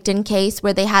Robert Pickton case,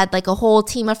 where they had like a whole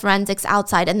team of forensics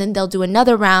outside and then they'll do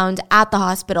another round at the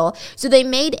hospital. So they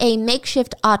made a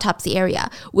makeshift autopsy area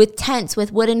with tents,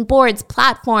 with wooden boards,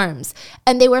 platforms,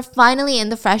 and they were finally in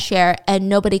the fresh air and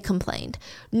nobody complained.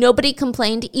 Nobody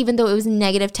complained even though it was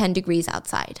negative 10 degrees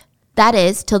outside. That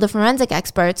is, till the forensic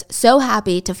experts, so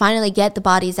happy to finally get the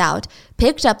bodies out,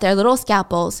 picked up their little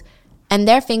scalpels and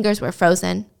their fingers were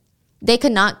frozen. They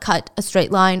could not cut a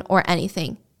straight line or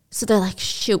anything. So they're like,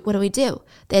 shoot, what do we do?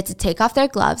 They had to take off their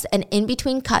gloves, and in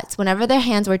between cuts, whenever their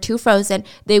hands were too frozen,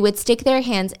 they would stick their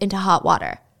hands into hot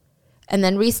water and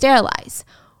then re-sterilize.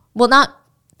 Well, not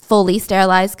fully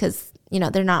sterilize because,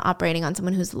 they're not operating on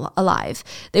someone who's alive.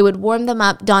 They would warm them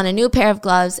up, don a new pair of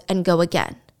gloves, and go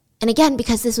again. And again,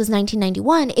 because this was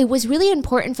 1991, it was really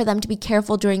important for them to be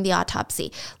careful during the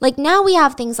autopsy. Like now we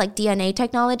have things like DNA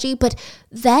technology, but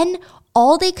then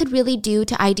all they could really do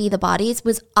to ID the bodies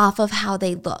was off of how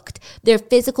they looked, their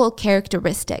physical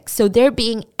characteristics. So they're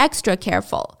being extra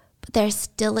careful. But there's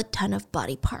still a ton of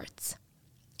body parts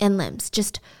and limbs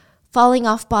just falling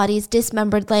off bodies,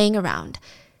 dismembered, laying around.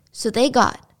 So they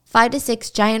got 5 to 6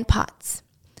 giant pots.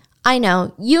 I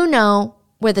know, you know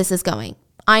where this is going.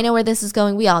 I know where this is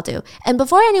going. We all do. And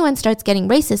before anyone starts getting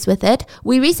racist with it,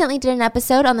 we recently did an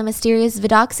episode on the mysterious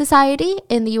Vidocq Society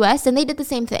in the US, and they did the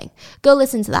same thing. Go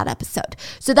listen to that episode.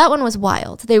 So that one was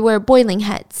wild. They were boiling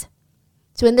heads.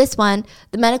 So in this one,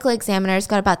 the medical examiners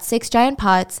got about 6 giant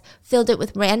pots, filled it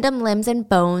with random limbs and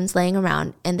bones laying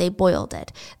around, and they boiled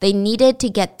it. They needed to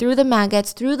get through the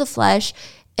maggots, through the flesh,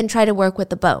 and try to work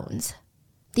with the bones.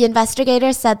 The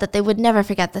investigators said that they would never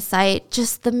forget the sight,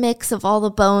 just the mix of all the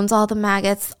bones, all the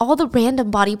maggots, all the random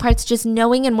body parts, just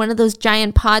knowing in one of those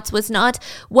giant pots was not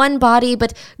one body,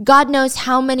 but God knows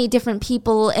how many different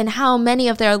people and how many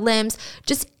of their limbs,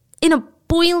 just in a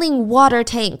boiling water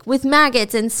tank with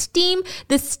maggots and steam,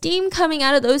 the steam coming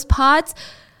out of those pots.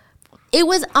 It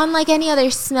was unlike any other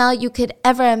smell you could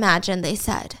ever imagine, they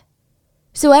said.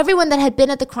 So everyone that had been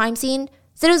at the crime scene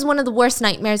said it was one of the worst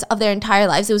nightmares of their entire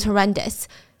lives. It was horrendous.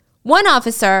 One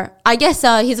officer, I guess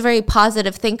he's a very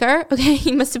positive thinker. Okay,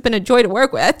 he must have been a joy to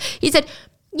work with. He said,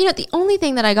 the only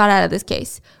thing that I got out of this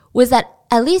case was that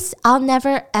at least I'll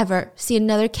never, ever see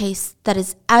another case that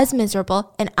is as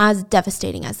miserable and as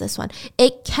devastating as this one.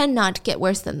 It cannot get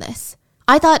worse than this.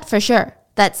 I thought for sure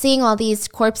that seeing all these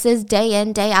corpses day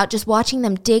in, day out, just watching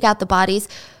them dig out the bodies,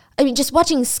 just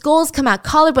watching skulls come out,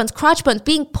 collarbones, crotch bones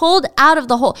being pulled out of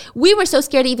the hole. We were so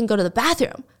scared to even go to the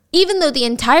bathroom. Even though the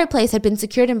entire place had been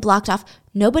secured and blocked off,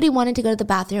 nobody wanted to go to the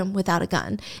bathroom without a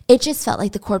gun. It just felt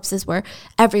like the corpses were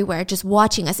everywhere, just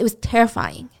watching us. It was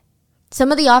terrifying.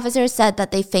 Some of the officers said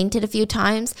that they fainted a few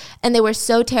times, and they were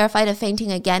so terrified of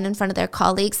fainting again in front of their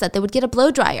colleagues that they would get a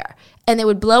blow dryer, and they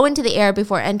would blow into the air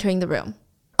before entering the room.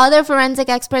 Other forensic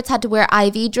experts had to wear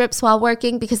IV drips while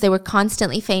working because they were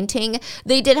constantly fainting.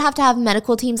 They did have to have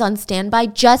medical teams on standby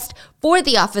just for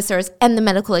the officers and the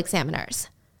medical examiners.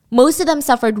 Most of them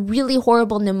suffered really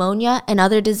horrible pneumonia and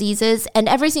other diseases, and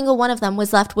every single one of them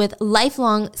was left with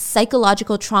lifelong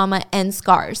psychological trauma and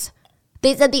scars.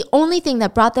 They said the only thing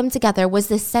that brought them together was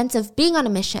this sense of being on a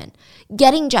mission,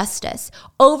 getting justice,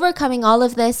 overcoming all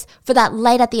of this for that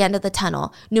light at the end of the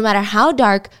tunnel. No matter how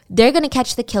dark, they're going to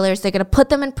catch the killers, they're going to put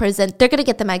them in prison, they're going to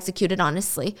get them executed,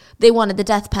 honestly. They wanted the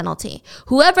death penalty.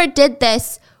 Whoever did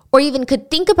this, or even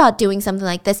could think about doing something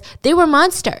like this, they were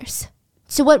monsters.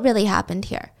 So what really happened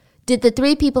here? Did the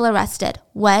 3 people arrested,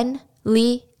 Wen,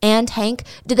 Lee, and Hank,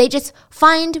 did they just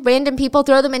find random people,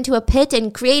 throw them into a pit,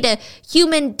 and create a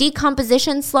human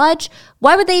decomposition sludge?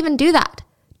 Why would they even do that?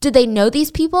 Did they know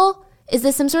these people? Is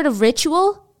this some sort of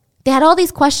ritual? They had all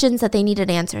these questions that they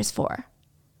needed answers for.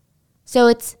 So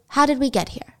it's, how did we get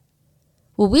here?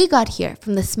 Well, we got here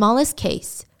from the smallest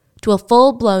case to a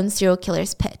full-blown serial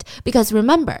killer's pit. Because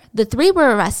remember, the 3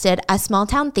 were arrested as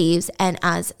small-town thieves and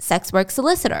as sex work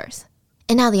solicitors.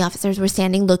 And now the officers were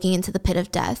standing looking into the pit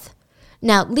of death.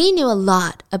 Now, Lee knew a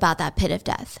lot about that pit of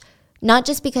death, not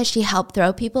just because she helped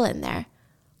throw people in there,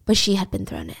 but she had been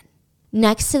thrown in.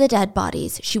 Next to the dead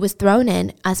bodies, she was thrown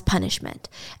in as punishment,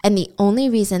 and the only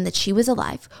reason that she was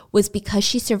alive was because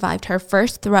she survived her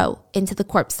first throw into the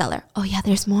corpse cellar. Oh yeah,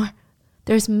 there's more.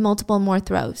 There's multiple more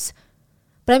throws.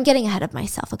 But I'm getting ahead of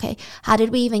myself, okay? How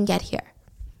did we even get here?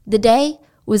 The day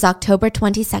was October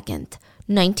 22nd,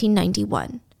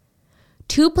 1991.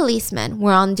 2 policemen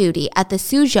were on duty at the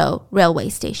Suzhou railway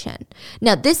station.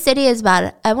 Now, this city is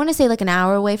about, I want to say like an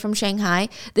hour away from Shanghai.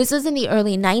 This was in the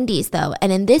early 90s though,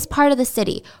 and in this part of the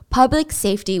city, public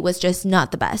safety was just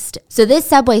not the best. So this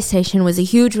subway station was a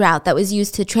huge route that was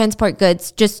used to transport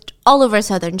goods just all over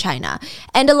southern China.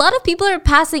 And a lot of people are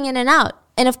passing in and out.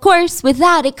 And of course, with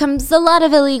that, it comes a lot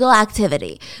of illegal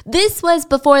activity. This was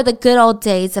before the good old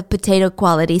days of potato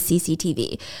quality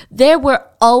CCTV. There were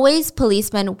always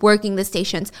policemen working the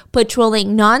stations,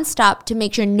 patrolling nonstop to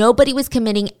make sure nobody was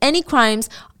committing any crimes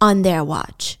on their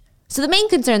watch. So the main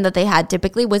concern that they had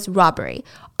typically was robbery.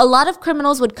 A lot of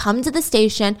criminals would come to the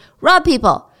station, rob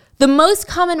people. The most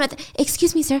common method,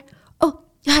 excuse me, sir. Oh,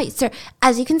 hi, sir.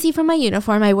 As you can see from my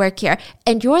uniform, I work here,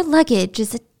 and your luggage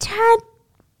is a tad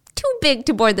too big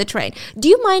to board the train. Do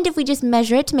you mind if we just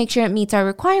measure it to make sure it meets our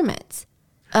requirements?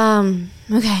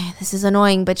 Okay, this is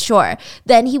annoying, but sure.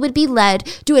 Then he would be led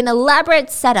to an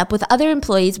elaborate setup with other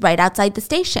employees right outside the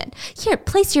station. Here,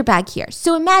 place your bag here.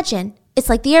 So imagine it's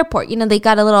like the airport. You know, they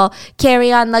got a little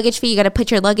carry-on luggage fee. You got to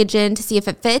put your luggage in to see if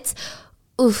it fits.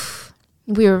 Oof.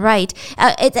 We were right.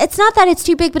 It's not that it's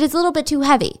too big, but it's a little bit too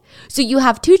heavy. So you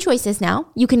have 2 choices now.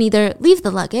 You can either leave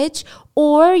the luggage,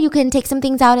 or you can take some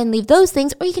things out and leave those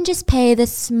things, or you can just pay the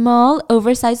small,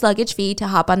 oversized luggage fee to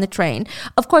hop on the train.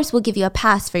 Of course, we'll give you a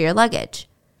pass for your luggage.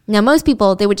 Now, most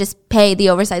people, they would just pay the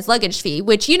oversized luggage fee,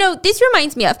 which, you know, this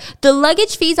reminds me of the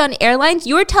luggage fees on airlines.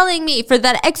 You're telling me for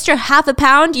that extra half a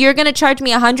pound, you're going to charge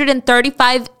me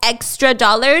 $135 extra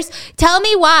dollars? Tell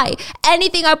me why.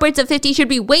 Anything upwards of 50 should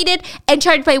be weighted and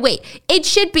charged by weight. It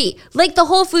should be like the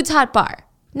Whole Foods hot bar.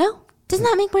 No? Doesn't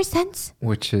that make more sense?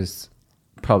 Which is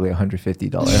probably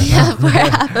 $150. Yeah, for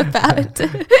half a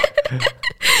pound.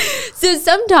 So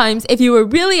sometimes, if you were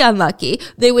really unlucky,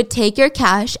 they would take your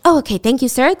cash. Oh, okay, thank you,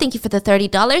 sir. Thank you for the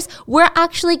 $30. We're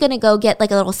actually going to go get like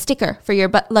a little sticker for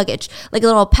your luggage, like a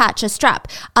little patch, a strap.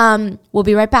 We'll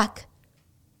be right back.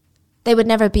 They would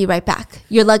never be right back.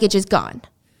 Your luggage is gone.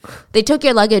 They took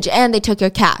your luggage and they took your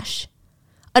cash.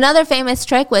 Another famous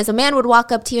trick was a man would walk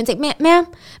up to you and say, ma'am,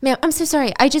 I'm so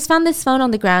sorry. I just found this phone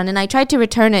on the ground and I tried to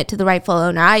return it to the rightful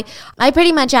owner. I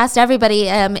pretty much asked everybody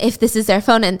if this is their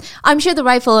phone, and I'm sure the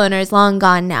rightful owner is long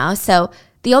gone now. So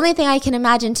the only thing I can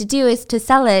imagine to do is to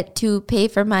sell it to pay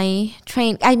for my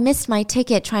train. I missed my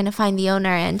ticket trying to find the owner,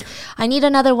 and I need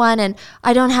another one, and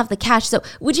I don't have the cash. So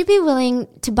would you be willing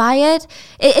to buy it?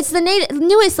 It's the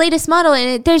newest, latest model,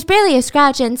 and there's barely a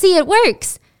scratch, and see, it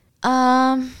works.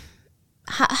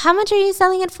 How much are you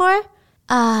selling it for?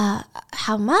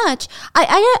 How much?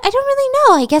 I don't really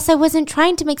know. I guess I wasn't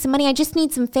trying to make some money. I just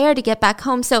need some fare to get back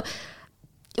home. So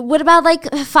what about like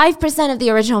 5% of the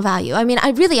original value? I mean,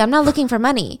 I'm not looking for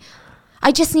money.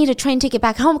 I just need a train ticket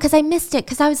back home because I missed it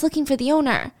because I was looking for the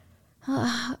owner.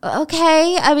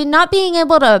 Okay, I mean, not being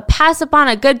able to pass up on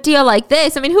a good deal like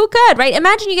this. I mean, who could, right?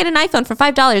 Imagine you get an iPhone for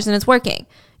 $5 and it's working.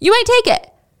 You might take it.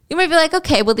 You might be like,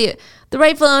 okay, well, the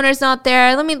rightful owner's not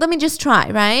there. Let me just try,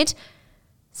 right?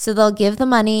 So they'll give the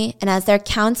money, and as they're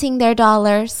counting their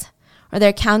dollars or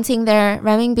they're counting their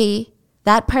renminbi,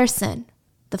 that person,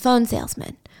 the phone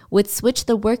salesman, would switch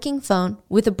the working phone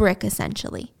with a brick,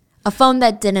 essentially, a phone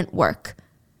that didn't work,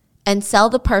 and sell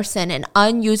the person an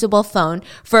unusable phone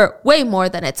for way more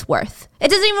than it's worth. It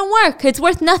doesn't even work. It's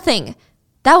worth nothing.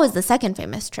 That was the second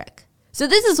famous trick. So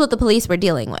this is what the police were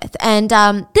dealing with, and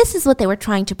this is what they were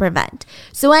trying to prevent.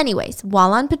 So anyways,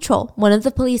 while on patrol, one of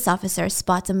the police officers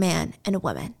spots a man and a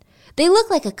woman. They look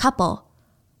like a couple,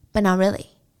 but not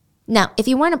really. Now, if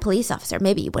you weren't a police officer,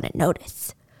 maybe you wouldn't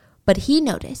notice. But he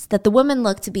noticed that the woman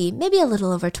looked to be maybe a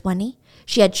little over 20.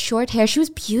 She had short hair. She was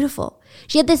beautiful.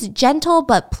 She had this gentle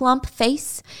but plump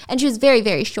face, and she was very,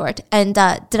 very short. And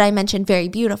did I mention very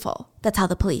beautiful? That's how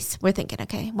the police were thinking,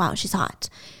 okay, wow, she's hot.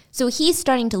 So he's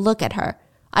starting to look at her.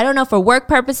 I don't know for work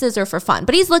purposes or for fun,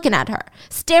 but he's looking at her,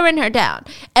 staring her down.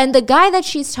 And the guy that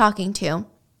she's talking to,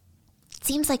 it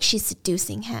seems like she's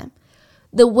seducing him.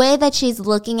 The way that she's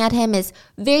looking at him is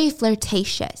very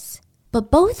flirtatious. But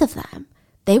both of them,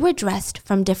 they were dressed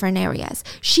from different areas.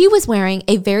 She was wearing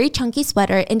a very chunky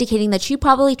sweater, indicating that she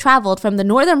probably traveled from the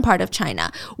northern part of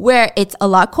China, where it's a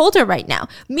lot colder right now.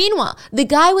 Meanwhile, the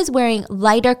guy was wearing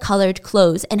lighter colored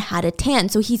clothes and had a tan,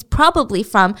 so he's probably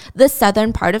from the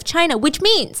southern part of China, which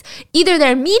means either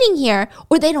they're meeting here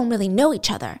or they don't really know each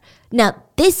other. Now,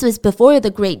 this was before the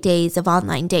great days of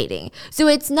online dating. So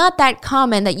it's not that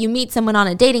common that you meet someone on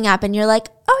a dating app and you're like,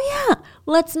 oh yeah,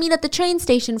 let's meet at the train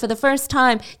station for the first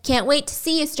time. Can't wait to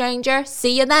see you, stranger.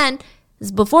 See you then.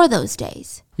 It's before those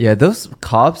days. Yeah, those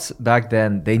cops back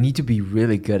then, they need to be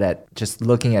really good at just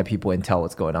looking at people and tell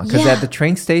what's going on. Because at the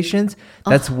train stations,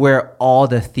 that's where all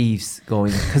the thieves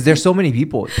going. Because there's so many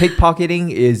people.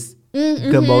 Pickpocketing is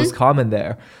the most common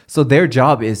there. So their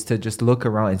job is to just look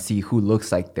around and see who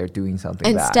looks like they're doing something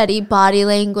and bad. Study body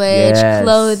language,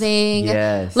 clothing.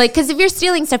 Yes. Like, because if you're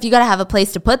stealing stuff, you got to have a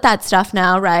place to put that stuff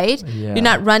now, right? Yeah. You're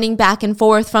not running back and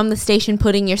forth from the station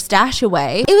putting your stash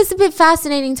away. It was a bit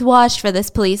fascinating to watch for this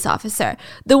police officer.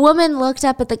 The woman looked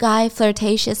up at the guy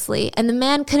flirtatiously, and the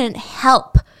man couldn't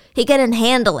help. He couldn't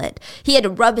handle it. He had to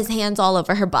rub his hands all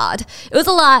over her bod. It was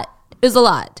a lot. It was a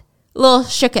lot. A little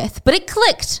shooketh, but it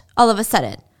clicked all of a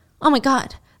sudden. Oh my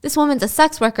God, this woman's a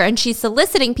sex worker and she's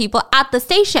soliciting people at the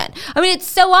station. I mean, it's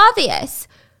so obvious.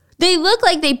 They look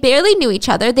like they barely knew each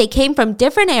other. They came from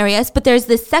different areas, but there's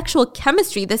this sexual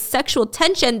chemistry, this sexual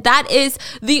tension. That is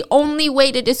the only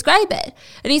way to describe it.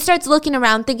 And he starts looking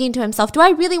around thinking to himself, do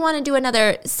I really want to do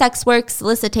another sex work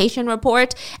solicitation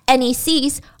report? And he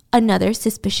sees another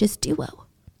suspicious duo.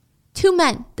 Two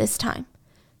men this time,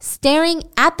 staring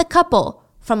at the couple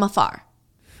from afar.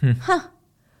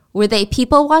 Were they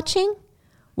people watching?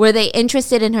 Were they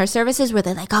interested in her services? Were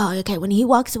they like, oh, okay, when he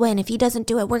walks away and if he doesn't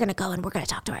do it, we're going to go and we're going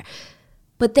to talk to her.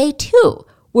 But they too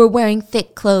were wearing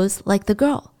thick clothes like the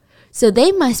girl. So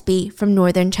they must be from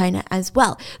northern China as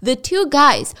well. The two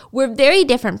guys were very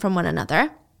different from one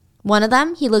another. One of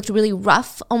them, he looked really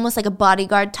rough, almost like a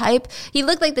bodyguard type. He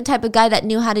looked like the type of guy that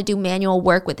knew how to do manual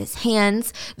work with his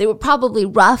hands. They were probably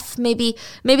rough. Maybe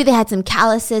they had some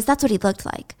calluses. That's what he looked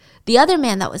like. The other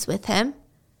man that was with him,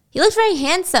 he looked very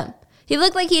handsome. He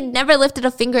looked like he'd never lifted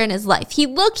a finger in his life. He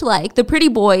looked like the pretty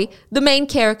boy, the main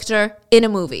character in a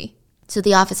movie. So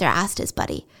the officer asked his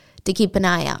buddy to keep an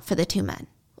eye out for the two men.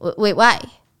 Wait, why?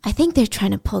 I think they're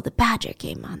trying to pull the Badger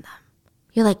game on them.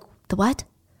 You're like, the what?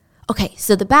 Okay,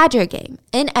 so the Badger game,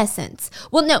 in essence,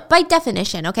 well, no, by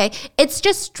definition, okay, it's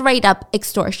just straight up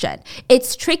extortion.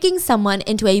 It's tricking someone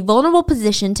into a vulnerable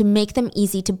position to make them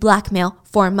easy to blackmail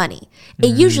for money.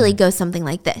 It usually goes something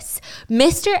like this.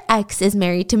 Mr. X is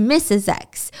married to Mrs.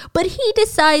 X, but he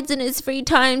decides in his free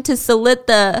time to solicit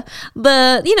the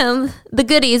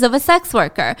goodies of a sex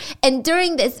worker. And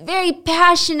during this very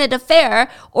passionate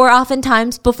affair, or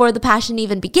oftentimes before the passion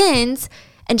even begins,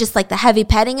 and just like the heavy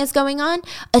petting is going on,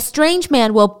 a strange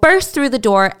man will burst through the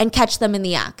door and catch them in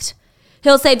the act.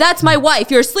 He'll say, that's my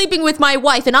wife. You're sleeping with my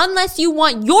wife. And unless you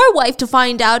want your wife to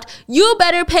find out, you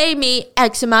better pay me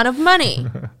X amount of money.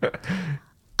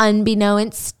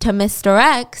 Unbeknownst to Mr.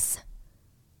 X,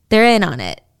 they're in on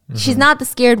it. She's not the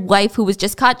scared wife who was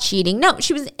just caught cheating. No,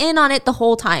 she was in on it the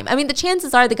whole time. I mean, the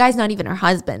chances are the guy's not even her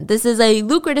husband. This is a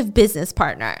lucrative business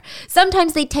partner.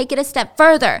 Sometimes they take it a step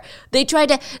further. They try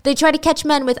to catch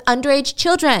men with underage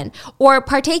children or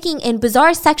partaking in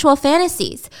bizarre sexual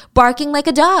fantasies, barking like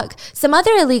a dog, some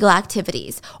other illegal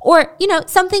activities, or,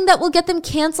 something that will get them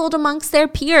canceled amongst their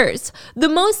peers. The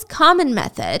most common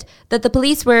method that the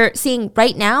police were seeing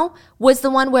right now was the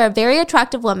one where a very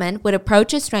attractive woman would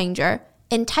approach a stranger,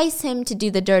 entice him to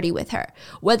do the dirty with her,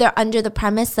 whether under the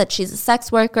premise that she's a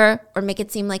sex worker or make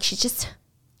it seem like she just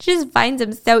finds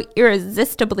him so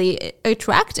irresistibly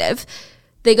attractive.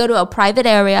 They go to a private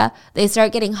area, they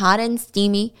start getting hot and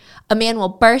steamy. A man will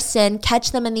burst in,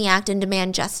 catch them in the act, and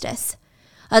demand justice.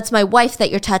 That's my wife that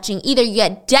you're touching. Either you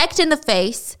get decked in the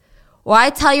face, or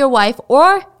I tell your wife,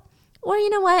 or you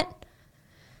know what?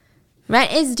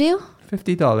 Rent is due.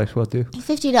 $50 will do.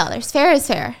 $50. Fair is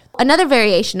fair. Another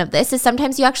variation of this is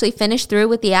sometimes you actually finish through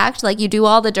with the act, like you do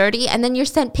all the dirty, and then you're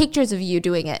sent pictures of you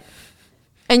doing it.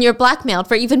 And you're blackmailed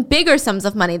for even bigger sums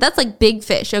of money. That's like big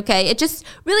fish, okay? It just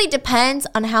really depends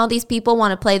on how these people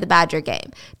want to play the Badger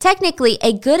game. Technically,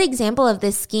 a good example of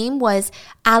this scheme was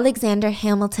Alexander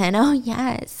Hamilton. Oh,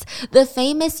 yes. The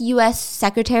famous U.S.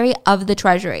 Secretary of the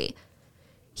Treasury.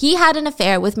 He had an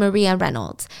affair with Maria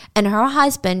Reynolds, and her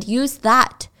husband used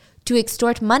that to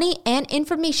extort money and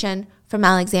information from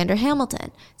Alexander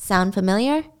Hamilton. Sound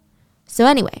familiar? So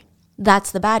anyway,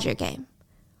 that's the Badger game.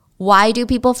 Why do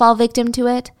people fall victim to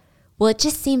it? Well, it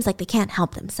just seems like they can't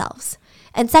help themselves.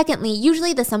 And secondly,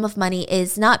 usually the sum of money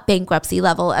is not bankruptcy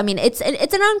level. I mean, it's an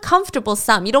uncomfortable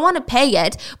sum. You don't want to pay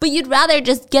it, but you'd rather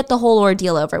just get the whole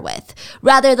ordeal over with,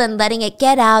 rather than letting it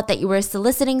get out that you were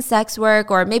soliciting sex work,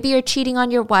 or maybe you're cheating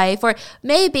on your wife, or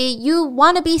maybe you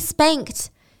want to be spanked.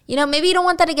 Maybe you don't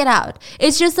want that to get out.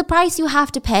 It's just the price you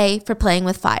have to pay for playing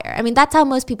with fire. I mean, that's how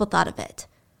most people thought of it.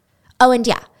 Oh, and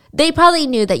yeah, they probably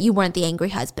knew that you weren't the angry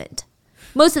husband.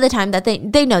 Most of the time that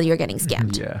they know you're getting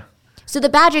scammed. Yeah. So the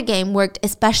Badger game worked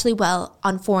especially well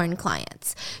on foreign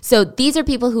clients. So these are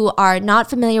people who are not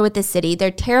familiar with the city. They're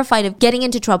terrified of getting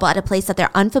into trouble at a place that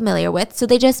they're unfamiliar with, so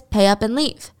they just pay up and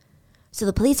leave. So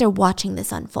the police are watching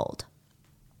this unfold.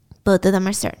 Both of them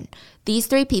are certain. These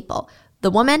three people,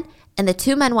 the woman and the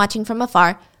two men watching from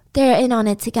afar, they're in on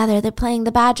it together. They're playing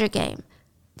the Badger game.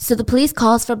 So the police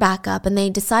calls for backup, and they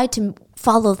decide to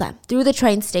follow them through the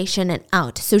train station and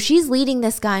out. So she's leading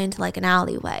this guy into like an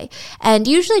alleyway. And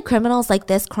usually criminals like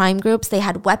this, crime groups, they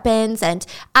had weapons. And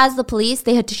as the police,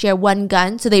 they had to share one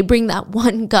gun. So they bring that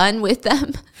one gun with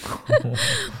them.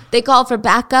 They call for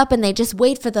backup, and they just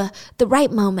wait for the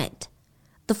right moment.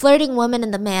 The flirting woman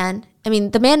and the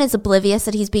man is oblivious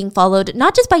that he's being followed,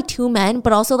 not just by two men,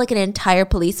 but also like an entire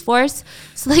police force.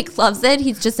 So like loves it.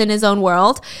 He's just in his own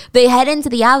world. They head into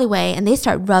the alleyway and they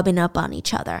start rubbing up on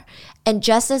each other. And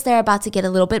just as they're about to get a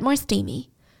little bit more steamy,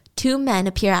 two men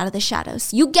appear out of the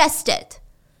shadows. You guessed it.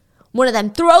 One of them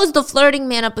throws the flirting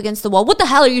man up against the wall. What the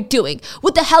hell are you doing?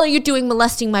 What the hell are you doing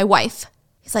molesting my wife?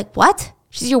 He's like, what?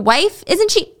 She's your wife?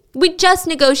 Isn't she? We just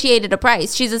negotiated a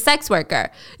price. She's a sex worker.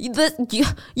 You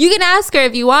can ask her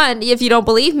if you want, if you don't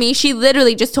believe me. She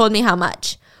literally just told me how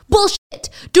much. Bullshit.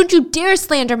 Don't you dare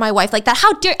slander my wife like that.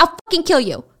 How dare, I'll fucking kill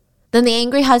you. Then the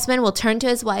angry husband will turn to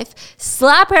his wife,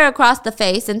 slap her across the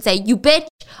face and say, you bitch,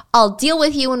 I'll deal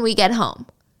with you when we get home.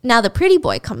 Now the pretty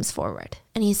boy comes forward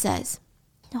and he says,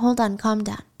 hold on, calm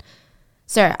down.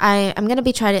 Sir, I'm going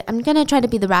to try to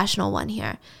be the rational one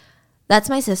here. That's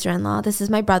my sister-in-law. This is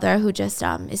my brother who just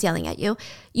is yelling at you.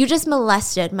 You just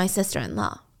molested my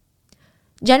sister-in-law.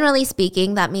 Generally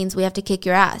speaking, that means we have to kick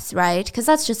your ass, right? Because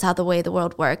that's just how the way the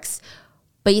world works.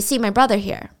 But you see, my brother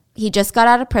here, he just got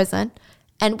out of prison,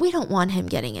 and we don't want him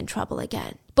getting in trouble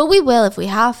again. But we will if we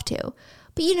have to.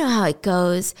 But you know how it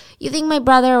goes. You think my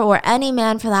brother, or any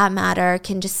man for that matter,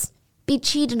 can just be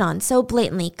cheated on so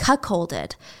blatantly,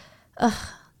 cuckolded? Ugh.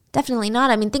 Definitely not.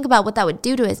 I mean, think about what that would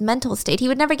do to his mental state. He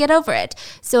would never get over it.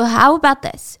 So how about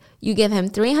this? You give him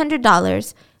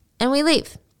 $300 and we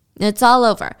leave. It's all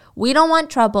over. We don't want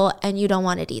trouble and you don't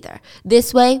want it either.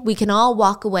 This way, we can all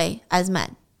walk away as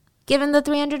men. Give him the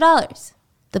 $300.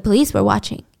 The police were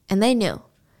watching and they knew.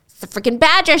 It's a freaking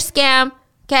Badger scam.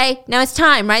 Okay, now it's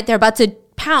time, right? They're about to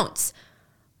pounce.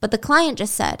 But the client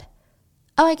just said,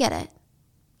 oh, I get it.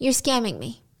 You're scamming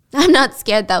me. I'm not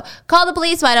scared, though. Call the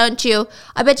police, why don't you?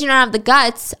 I bet you don't have the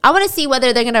guts. I want to see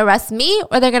whether they're going to arrest me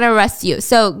or they're going to arrest you.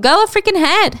 So go a freaking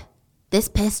head. This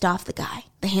pissed off the guy,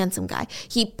 the handsome guy.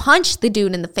 He punched the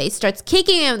dude in the face, starts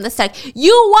kicking him in the stomach.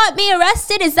 You want me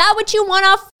arrested? Is that what you want?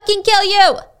 I'll fucking kill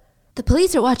you. The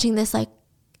police are watching this like,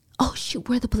 oh, shoot,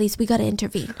 we're the police. We got to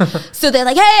intervene. So they're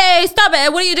like, hey, stop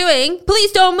it. What are you doing?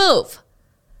 Police, don't move.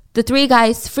 The 3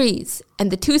 guys freeze,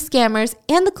 and the 2 scammers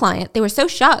and the client, they were so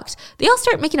shocked, they all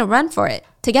start making a run for it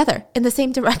together in the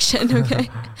same direction, okay?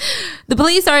 The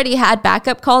police already had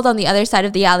backup called on the other side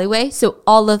of the alleyway, so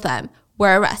all of them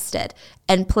were arrested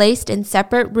and placed in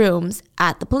separate rooms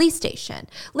at the police station.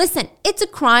 Listen, it's a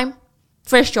crime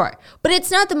for sure, but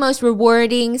it's not the most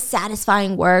rewarding,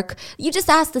 satisfying work. You just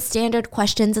ask the standard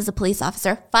questions as a police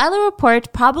officer, file a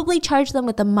report, probably charge them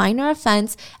with a minor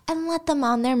offense, and let them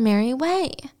on their merry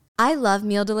way. I love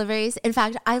meal deliveries. In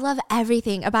fact, I love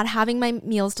everything about having my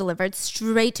meals delivered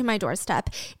straight to my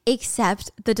doorstep, except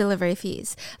the delivery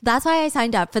fees. That's why I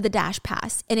signed up for the Dash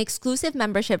Pass, an exclusive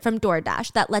membership from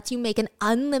DoorDash that lets you make an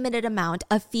unlimited amount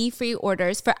of fee-free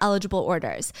orders for eligible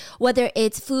orders. Whether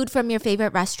it's food from your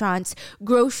favorite restaurants,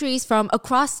 groceries from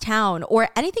across town, or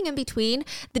anything in between,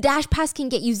 the Dash Pass can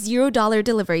get you $0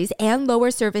 deliveries and lower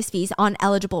service fees on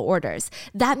eligible orders.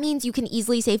 That means you can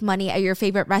easily save money at your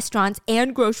favorite restaurants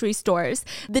and grocery stores.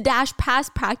 The Dash Pass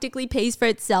practically pays for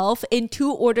itself in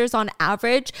 2 orders on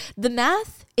average. The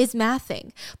math is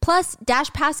mathing. Plus, Dash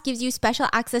Pass gives you special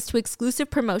access to exclusive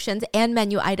promotions and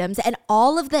menu items, and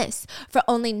all of this for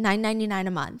only $9.99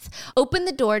 a month. Open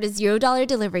the door to $0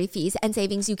 delivery fees and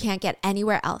savings you can't get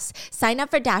anywhere else. Sign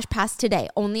up for Dash Pass today,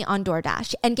 only on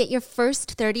DoorDash, and get your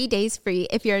first 30 days free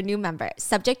if you're a new member.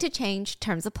 Subject to change,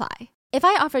 terms apply. If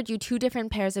I offered you 2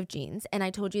 different pairs of jeans and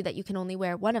I told you that you can only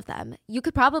wear one of them, you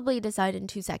could probably decide in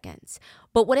 2 seconds.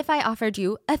 But what if I offered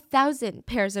you 1,000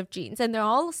 pairs of jeans and they're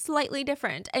all slightly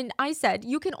different, and I said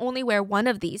you can only wear one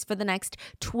of these for the next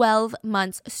 12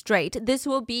 months straight? This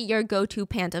will be your go-to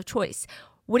pant of choice.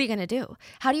 What are you going to do?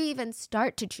 How do you even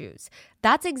start to choose?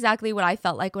 That's exactly what I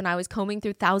felt like when I was combing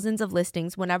through thousands of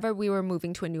listings whenever we were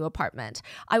moving to a new apartment.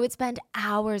 I would spend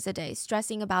hours a day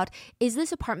stressing about, is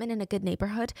this apartment in a good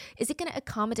neighborhood? Is it going to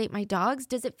accommodate my dogs?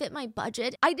 Does it fit my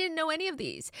budget? I didn't know any of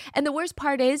these. And the worst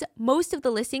part is, most of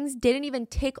the listings didn't even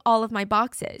tick all of my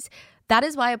boxes. That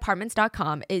is why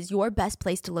Apartments.com is your best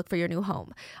place to look for your new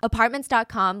home.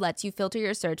 Apartments.com lets you filter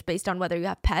your search based on whether you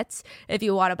have pets, if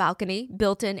you want a balcony,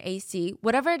 built-in AC,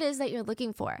 whatever it is that you're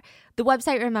looking for. The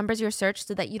website remembers your search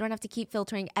so that you don't have to keep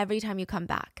filtering every time you come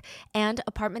back. And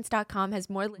Apartments.com has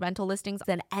more rental listings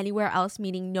than anywhere else,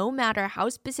 meaning no matter how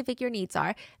specific your needs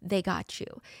are, they got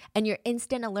you. And your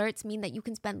instant alerts mean that you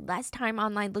can spend less time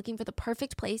online looking for the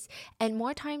perfect place and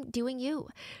more time doing you.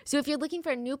 So if you're looking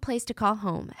for a new place to call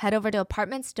home, head over to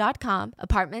Apartments.com,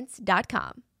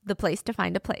 Apartments.com, the place to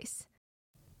find a place.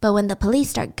 But when the police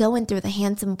start going through the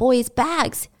handsome boy's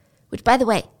bags, which, by the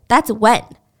way, that's Wen.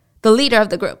 The leader of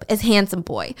the group is Handsome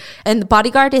Boy, and the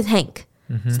bodyguard is Hank.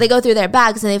 So they go through their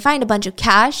bags and they find a bunch of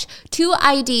cash, 2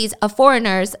 IDs of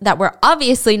foreigners that were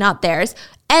obviously not theirs,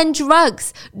 and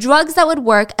drugs that would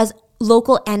work as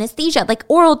local anesthesia, like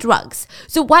oral drugs.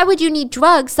 So why would you need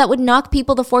drugs that would knock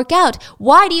people the fork out?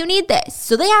 Why do you need this?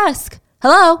 So they ask,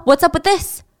 hello, what's up with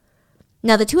this?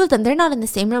 Now the 2 of them, they're not in the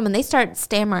same room, and they start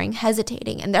stammering,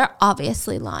 hesitating, and they're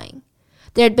obviously lying.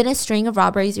 There had been a string of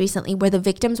robberies recently where the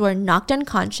victims were knocked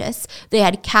unconscious. They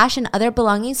had cash and other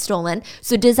belongings stolen.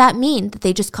 So does that mean that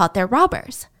they just caught their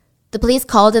robbers? The police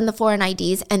called in the foreign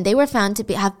IDs, and they were found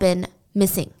to have been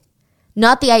missing.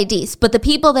 Not the IDs, but the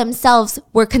people themselves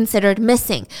were considered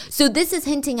missing. So this is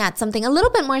hinting at something a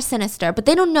little bit more sinister, but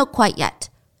they don't know quite yet.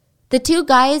 The 2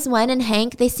 guys, Wen and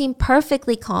Hank, they seemed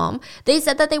perfectly calm. They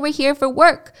said that they were here for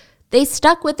work. They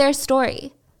stuck with their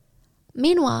story.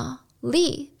 Meanwhile,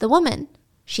 Lee, the woman,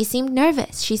 she seemed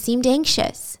nervous. She seemed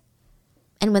anxious.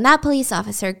 And when that police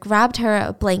officer grabbed her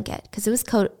a blanket, because it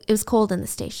was cold in the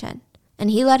station, and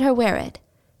he let her wear it,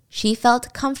 she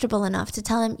felt comfortable enough to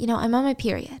tell him, I'm on my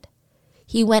period.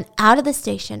 He went out of the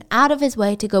station, out of his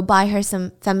way to go buy her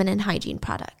some feminine hygiene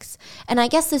products. And I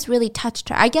guess this really touched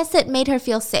her. I guess it made her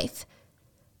feel safe.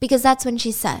 Because that's when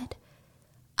she said,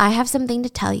 I have something to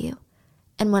tell you.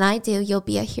 And when I do, you'll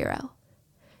be a hero.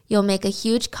 You'll make a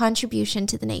huge contribution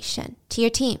to the nation, to your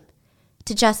team,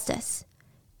 to justice.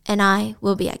 And I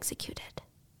will be executed.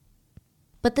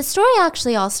 But the story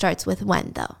actually all starts with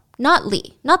Wen, though. Not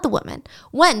Lee, not the woman.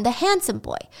 Wen, the handsome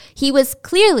boy. He was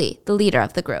clearly the leader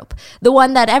of the group, the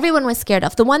one that everyone was scared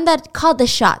of, the one that called the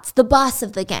shots, the boss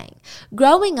of the gang.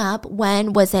 Growing up,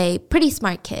 Wen was a pretty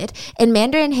smart kid. In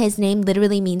Mandarin, his name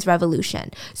literally means revolution.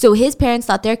 So his parents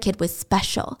thought their kid was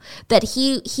special, that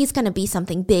he's going to be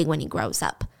something big when he grows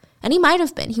up. And he might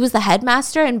have been. He was the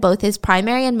headmaster in both his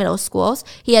primary and middle schools.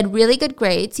 He had really good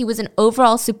grades. He was an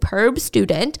overall superb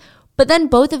student. But then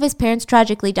both of his parents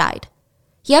tragically died.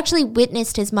 He actually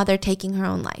witnessed his mother taking her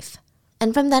own life.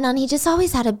 And from then on, he just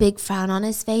always had a big frown on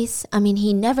his face. I mean,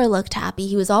 he never looked happy.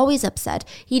 He was always upset.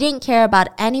 He didn't care about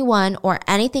anyone or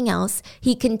anything else.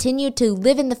 He continued to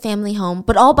live in the family home,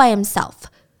 but all by himself,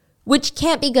 which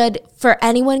can't be good for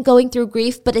anyone going through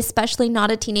grief, but especially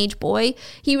not a teenage boy.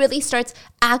 He really starts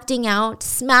acting out,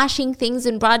 smashing things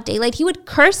in broad daylight. He would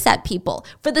curse at people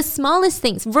for the smallest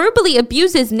things, verbally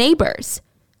abuse his neighbors.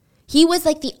 He was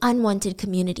like the unwanted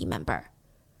community member.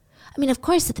 I mean, of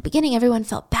course, at the beginning, everyone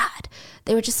felt bad.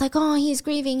 They were just like, oh, he's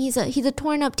grieving. He's a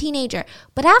torn up teenager.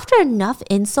 But after enough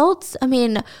insults, I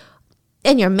mean,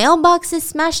 and your mailbox is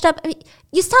smashed up, I mean,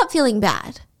 you stop feeling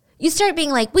bad. You start being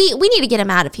like, we need to get him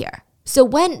out of here. So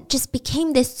Wen just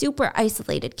became this super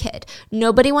isolated kid.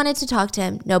 Nobody wanted to talk to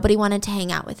him. Nobody wanted to hang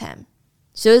out with him.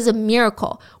 So it was a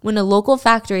miracle when a local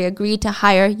factory agreed to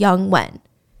hire young Wen.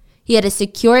 He had a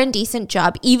secure and decent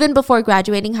job even before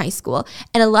graduating high school,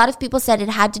 and a lot of people said it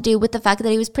had to do with the fact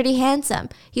that he was pretty handsome.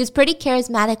 He was pretty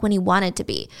charismatic when he wanted to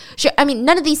be. Sure, I mean,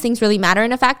 none of these things really matter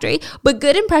in a factory, but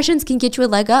good impressions can get you a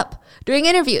leg up during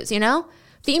interviews, you know?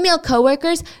 Female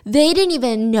coworkers, they didn't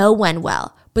even know Wen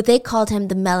well, but they called him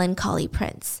the melancholy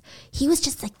prince. He was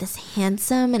just like this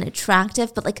handsome and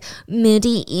attractive, but like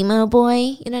moody emo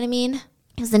boy, you know what I mean?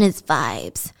 He was in his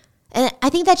vibes. And I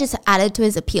think that just added to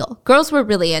his appeal. Girls were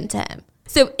really into him.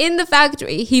 So in the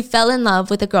factory, he fell in love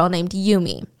with a girl named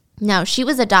Yumi. Now, she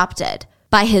was adopted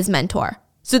by his mentor.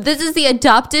 So this is the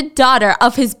adopted daughter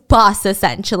of his boss,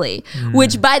 essentially.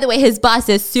 Which, by the way, his boss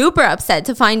is super upset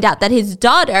to find out that his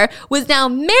daughter was now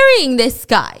marrying this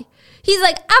guy. He's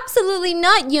like, absolutely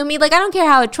not, Yumi. Like, I don't care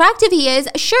how attractive he is.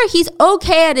 Sure, he's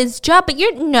okay at his job, but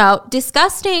no,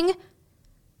 disgusting.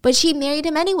 But she married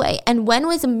him anyway, and Wen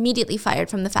was immediately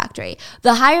fired from the factory.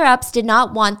 The higher-ups did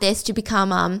not want this to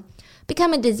become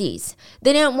a disease.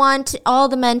 They didn't want all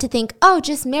the men to think, oh,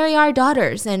 just marry our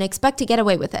daughters and expect to get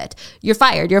away with it. You're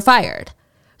fired, you're fired.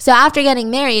 So after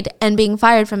getting married and being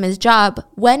fired from his job,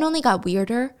 Wen only got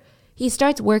weirder. He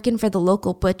starts working for the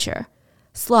local butcher,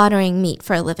 slaughtering meat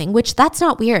for a living, which that's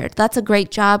not weird. That's a great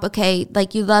job, okay?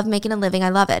 Like, you love making a living, I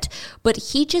love it. But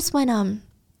he just went a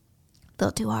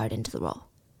little too hard into the role.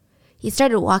 He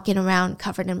started walking around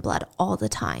covered in blood all the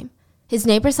time. His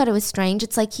neighbors thought it was strange.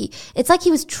 It's like he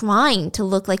was trying to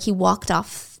look like he walked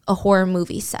off a horror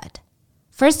movie set.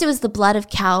 First it was the blood of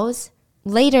cows.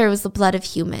 Later it was the blood of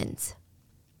humans.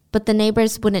 But the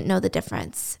neighbors wouldn't know the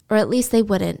difference, or at least they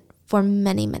wouldn't for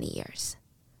many, many years.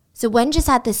 So Wen just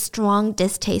had this strong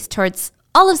distaste towards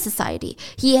all of society.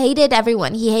 He hated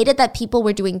everyone. He hated that people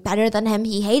were doing better than him.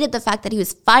 He hated the fact that he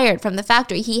was fired from the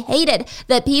factory. He hated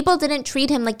that people didn't treat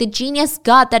him like the genius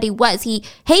god that he was. He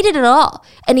hated it all,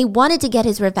 and he wanted to get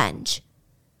his revenge.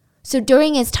 So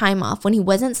during his time off, when he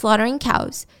wasn't slaughtering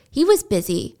cows, he was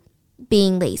busy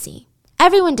being lazy.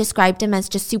 Everyone described him as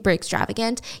just super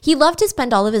extravagant. He loved to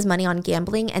spend all of his money on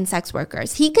gambling and sex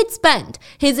workers. He could spend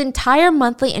his entire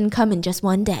monthly income in just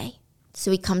one day.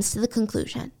 So he comes to the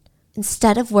conclusion,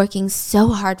 instead of working so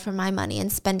hard for my money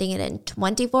and spending it in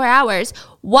 24 hours,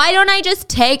 why don't I just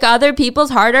take other people's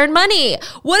hard-earned money?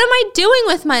 What am I doing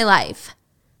with my life?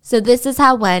 So this is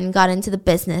how Wen got into the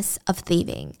business of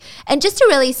thieving. And just to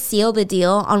really seal the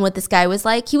deal on what this guy was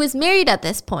like, he was married at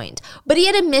this point, but he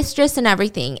had a mistress and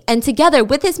everything. And together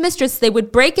with his mistress, they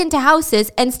would break into houses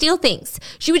and steal things.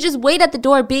 She would just wait at the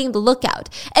door being the lookout.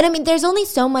 And I mean, there's only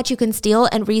so much you can steal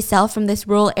and resell from this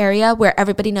rural area where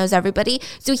everybody knows everybody.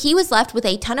 So he was left with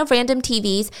a ton of random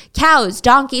TVs, cows,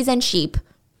 donkeys, and sheep.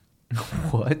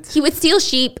 What? He would steal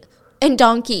sheep and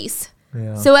donkeys.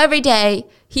 Yeah. So every day,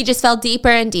 he just fell deeper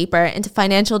and deeper into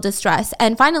financial distress.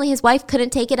 And finally, his wife couldn't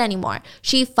take it anymore.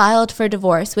 She filed for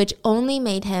divorce, which only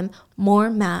made him more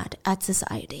mad at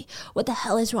society. What the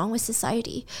hell is wrong with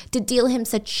society to deal him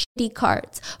such shitty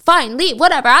cards? Fine, leave,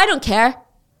 whatever, I don't care.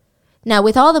 Now,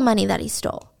 with all the money that he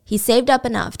stole, he saved up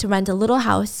enough to rent a little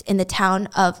house in the town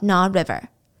of Na River.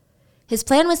 His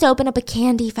plan was to open up a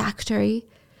candy factory.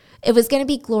 It was going to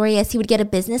be glorious. He would get a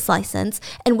business license.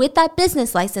 And with that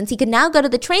business license, he could now go to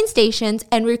the train stations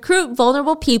and recruit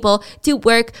vulnerable people to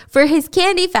work for his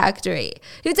candy factory.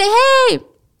 He would say, hey,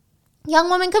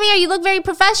 young woman, come here. You look very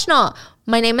professional.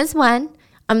 My name is Wen.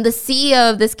 I'm the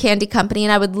CEO of this candy company,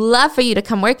 and I would love for you to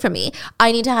come work for me.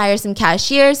 I need to hire some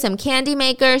cashiers, some candy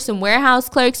makers, some warehouse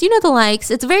clerks. You know the likes.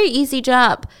 It's a very easy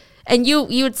job. And you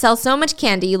would sell so much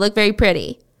candy. You look very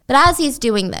pretty. But as he's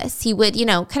doing this, he would,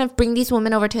 kind of bring these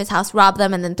women over to his house, rob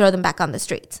them, and then throw them back on the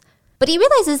streets. But he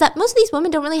realizes that most of these women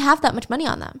don't really have that much money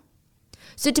on them.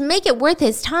 So to make it worth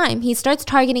his time, he starts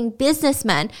targeting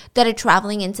businessmen that are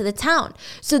traveling into the town.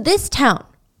 So this town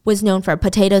was known for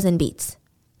potatoes and beets.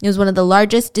 It was one of the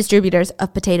largest distributors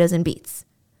of potatoes and beets.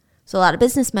 So a lot of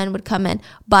businessmen would come in,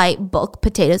 buy bulk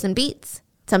potatoes and beets.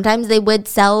 Sometimes they would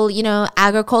sell,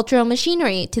 agricultural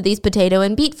machinery to these potato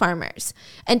and beet farmers.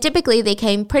 And typically they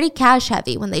came pretty cash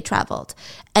heavy when they traveled.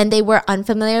 And they were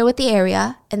unfamiliar with the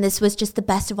area, and this was just the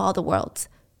best of all the worlds.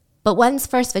 But Wen's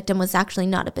first victim was actually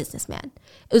not a businessman.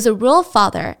 It was a rural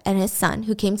father and his son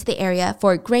who came to the area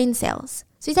for grain sales.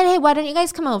 So he said, hey, why don't you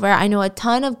guys come over? I know a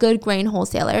ton of good grain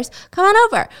wholesalers. Come on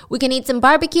over. We can eat some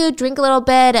barbecue, drink a little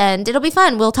bit, and it'll be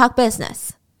fun. We'll talk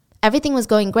business. Everything was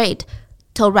going great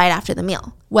till right after the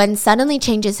meal, when suddenly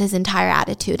changes his entire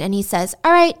attitude and he says,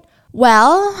 all right,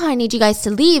 well, I need you guys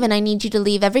to leave, and I need you to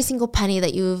leave every single penny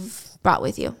that you've brought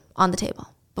with you on the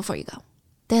table before you go.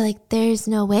 They're like, there's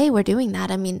no way we're doing that.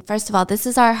 I mean, first of all, this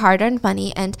is our hard-earned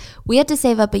money, and we had to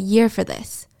save up a year for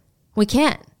this. We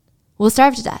can't. We'll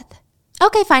starve to death.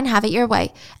 Okay, fine, have it your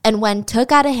way. And Wen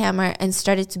took out a hammer and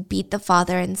started to beat the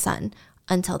father and son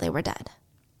until they were dead.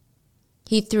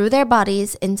 He threw their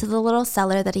bodies into the little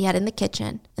cellar that he had in the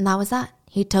kitchen, and that was that.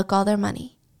 He took all their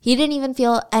money. He didn't even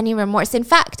feel any remorse. In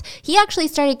fact, he actually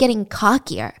started getting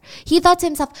cockier. He thought to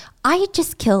himself, I had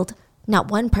just killed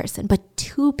not one person, but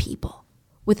 2 people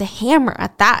with a hammer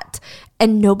at that,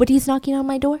 and nobody's knocking on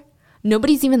my door?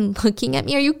 Nobody's even looking at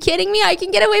me. Are you kidding me? I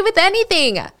can get away with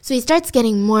anything. So he starts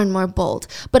getting more and more bold.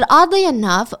 But oddly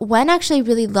enough, Wen actually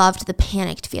really loved the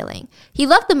panicked feeling. He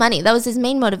loved the money. That was his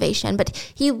main motivation. But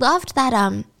he loved that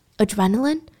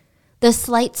adrenaline, the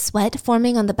slight sweat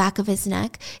forming on the back of his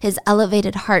neck, his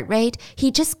elevated heart rate.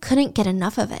 He just couldn't get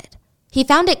enough of it. He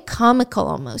found it comical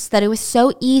almost that it was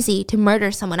so easy to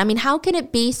murder someone. I mean, how can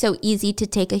it be so easy to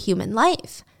take a human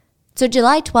life? So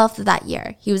July 12th of that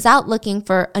year, he was out looking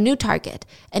for a new target,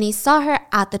 and he saw her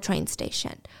at the train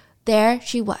station. There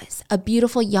she was, a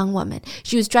beautiful young woman.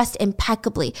 She was dressed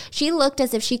impeccably. She looked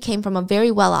as if she came from a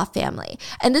very well-off family.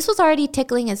 And this was already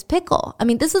tickling his pickle. I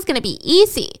mean, this was going to be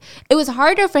easy. It was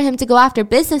harder for him to go after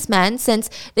businessmen since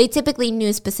they typically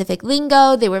knew specific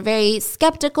lingo. They were very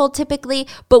skeptical typically.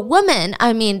 But women,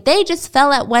 I mean, they just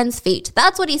fell at Wen's feet.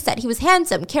 That's what he said. He was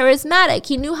handsome, charismatic.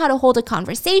 He knew how to hold a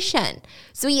conversation.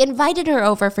 So he invited her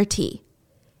over for tea.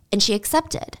 And she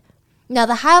accepted. Now,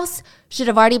 the house should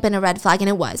have already been a red flag, and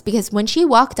it was, because when she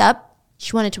walked up,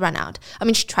 she wanted to run out. I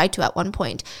mean, she tried to at one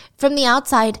point. From the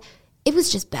outside, it was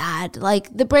just bad.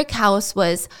 Like, the brick house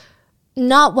was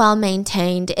not well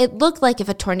maintained. It looked like if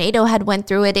a tornado had went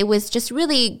through it. It was just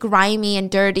really grimy and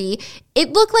dirty.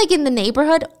 It looked like in the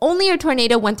neighborhood, only a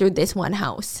tornado went through this one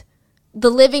house.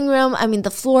 The living room, I mean, the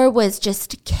floor was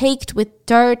just caked with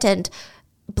dirt and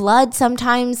blood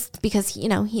sometimes because,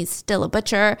 he's still a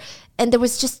butcher. And there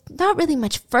was just not really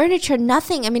much furniture,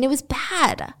 nothing. I mean, it was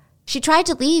bad. She tried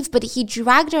to leave, but he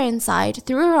dragged her inside,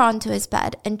 threw her onto his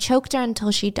bed, and choked her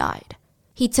until she died.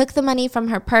 He took the money from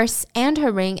her purse and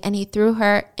her ring, and he threw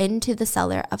her into the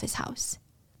cellar of his house.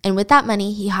 And with that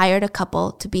money, he hired a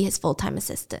couple to be his full-time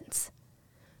assistants.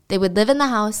 They would live in the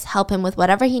house, help him with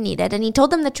whatever he needed, and he told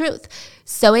them the truth.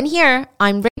 So in here,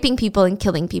 I'm raping people and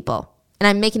killing people, and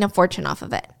I'm making a fortune off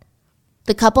of it.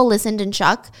 The couple listened in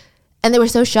shock. And they were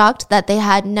so shocked that they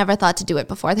had never thought to do it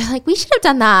before. They're like, we should have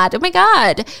done that. Oh my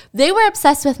God. They were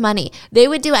obsessed with money. They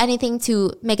would do anything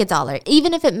to make a dollar,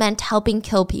 even if it meant helping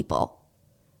kill people.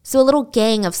 So a little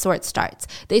gang of sorts starts.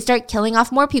 They start killing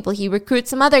off more people. He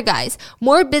recruits some other guys.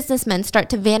 More businessmen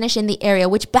start to vanish in the area,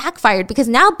 which backfired because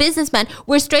now businessmen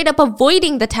were straight up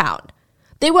avoiding the town.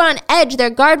 They were on edge.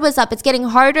 Their guard was up. It's getting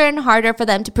harder and harder for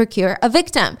them to procure a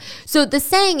victim. So the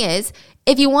saying is,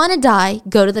 if you want to die,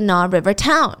 go to the Na River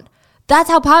town. That's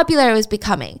how popular it was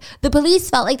becoming. The police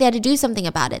felt like they had to do something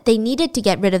about it. They needed to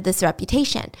get rid of this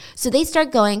reputation. So they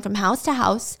start going from house to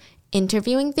house,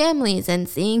 interviewing families and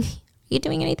seeing, are you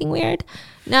doing anything weird?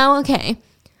 No? Okay.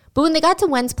 But when they got to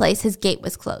Wen's place, his gate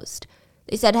was closed.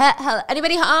 They said, hey,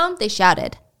 anybody home? They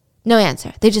shouted. No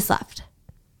answer. They just left.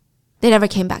 They never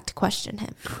came back to question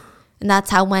him. And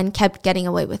that's how Wen kept getting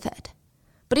away with it.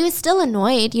 But he was still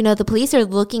annoyed. The police are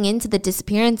looking into the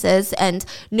disappearances, and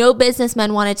no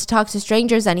businessmen wanted to talk to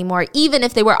strangers anymore, even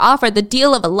if they were offered the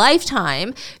deal of a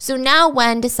lifetime. So now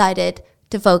Wen decided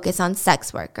to focus on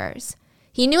sex workers.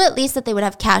 He knew at least that they would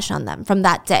have cash on them from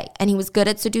that day, and he was good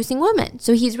at seducing women.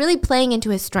 So he's really playing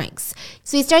into his strengths.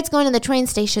 So he starts going to the train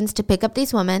stations to pick up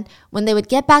these women. When they would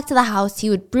get back to the house, he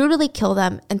would brutally kill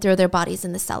them and throw their bodies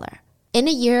in the cellar. In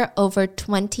a year, over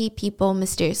 20 people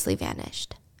mysteriously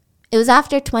vanished. It was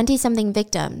after 20-something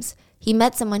victims, he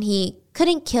met someone he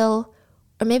couldn't kill,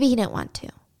 or maybe he didn't want to.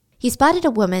 He spotted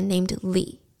a woman named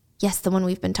Lee, yes, the one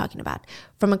we've been talking about,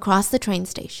 from across the train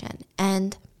station,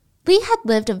 and Lee had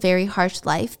lived a very harsh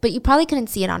life, but you probably couldn't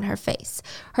see it on her face.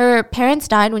 Her parents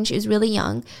died when she was really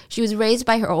young. She was raised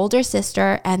by her older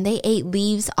sister, and they ate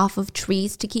leaves off of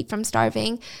trees to keep from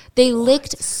starving. They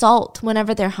licked salt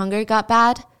whenever their hunger got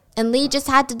bad. And Lee just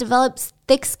had to develop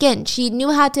thick skin. She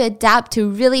knew how to adapt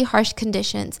to really harsh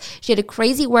conditions. She had a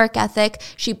crazy work ethic.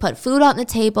 She put food on the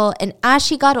table. And as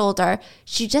she got older,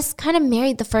 she just kind of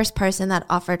married the first person that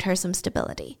offered her some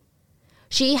stability.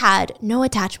 She had no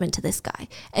attachment to this guy,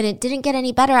 and it didn't get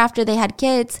any better after they had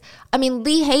kids. I mean,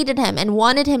 Lee hated him and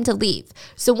wanted him to leave.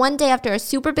 So one day after a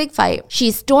super big fight, she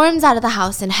storms out of the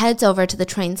house and heads over to the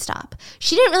train stop.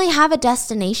 She didn't really have a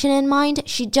destination in mind.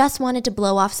 She just wanted to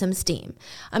blow off some steam.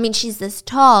 I mean, she's this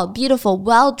tall, beautiful,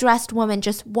 well-dressed woman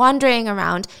just wandering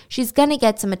around. She's gonna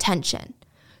get some attention.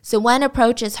 So Wen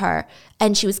approaches her,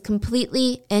 and she was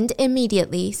completely and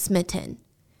immediately smitten.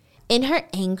 In her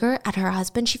anger at her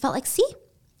husband, she felt like, see,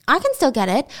 I can still get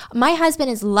it. My husband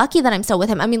is lucky that I'm still with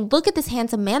him. I mean, look at this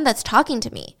handsome man that's talking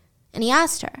to me. And he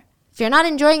asked her, if you're not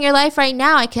enjoying your life right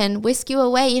now, I can whisk you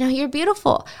away. You know, you're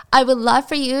beautiful. I would love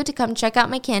for you to come check out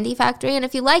my candy factory. And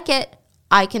if you like it,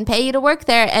 I can pay you to work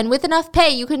there. And with enough pay,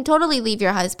 you can totally leave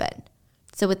your husband.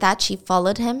 So with that, she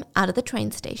followed him out of the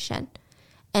train station.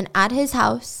 And at his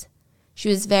house, she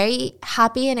was very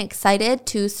happy and excited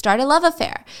to start a love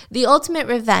affair, the ultimate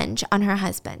revenge on her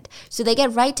husband. So they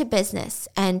get right to business,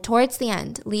 and towards the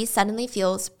end, Lee suddenly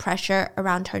feels pressure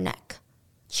around her neck.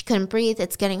 She couldn't breathe,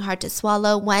 it's getting hard to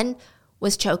swallow. Wen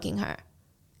was choking her.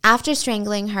 After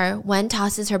strangling her, Wen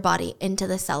tosses her body into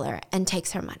the cellar and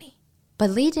takes her money. But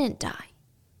Lee didn't die.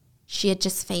 She had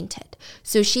just fainted.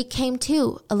 So she came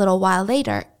to a little while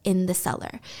later in the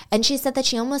cellar. And she said that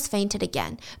she almost fainted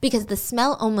again because the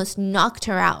smell almost knocked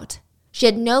her out. She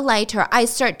had no light. Her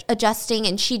eyes start adjusting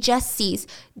and she just sees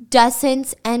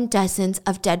dozens and dozens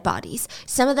of dead bodies.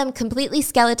 Some of them completely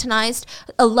skeletonized.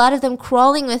 A lot of them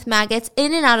crawling with maggots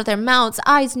in and out of their mouths,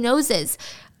 eyes, noses.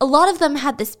 A lot of them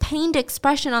had this pained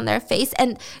expression on their face.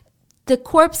 And the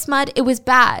corpse mud, it was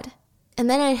bad. And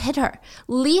then it hit her.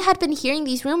 Lee had been hearing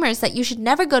these rumors that you should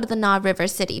never go to the Na River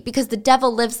City because the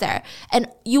devil lives there. And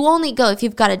you only go if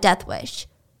you've got a death wish.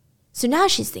 So now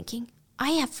she's thinking,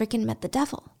 I have freaking met the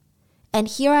devil. And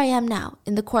here I am now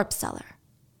in the corpse cellar.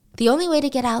 The only way to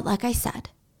get out, like I said,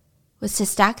 was to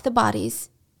stack the bodies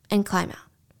and climb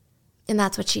out. And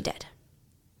that's what she did.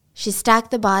 She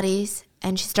stacked the bodies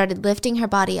and she started lifting her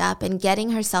body up and getting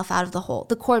herself out of the hole,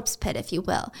 the corpse pit, if you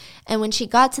will. And when she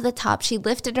got to the top, she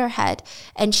lifted her head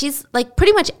and she's like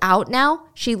pretty much out now.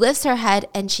 She lifts her head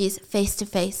and she's face to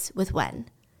face with Wen.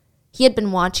 He had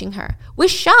been watching her with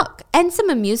shock and some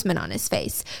amusement on his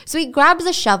face. So he grabs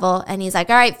a shovel and he's like,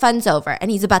 all right, fun's over.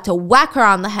 And he's about to whack her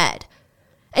on the head.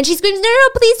 And she screams, no,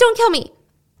 please don't kill me.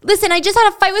 Listen, I just had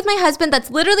a fight with my husband. That's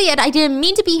literally it. I didn't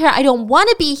mean to be here. I don't want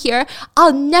to be here.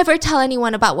 I'll never tell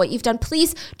anyone about what you've done.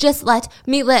 Please just let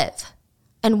me live.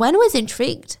 And Wen was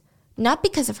intrigued. Not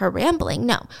because of her rambling,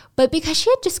 no, but because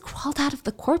she had just crawled out of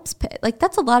the corpse pit. Like,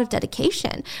 that's a lot of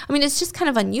dedication. I mean, it's just kind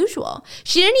of unusual.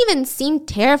 She didn't even seem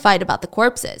terrified about the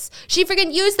corpses. She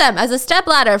freaking used them as a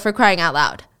stepladder, for crying out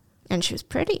loud. And she was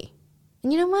pretty.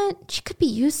 And you know what? She could be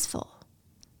useful.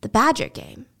 The Badger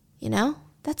game, you know?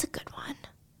 That's a good one.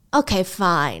 Okay,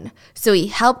 fine. So he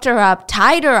helped her up,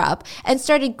 tied her up, and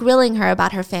started grilling her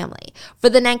about her family. For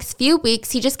the next few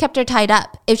weeks, he just kept her tied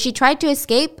up. If she tried to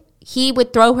escape, he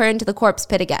would throw her into the corpse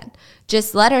pit again.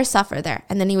 Just let her suffer there.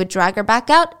 And then he would drag her back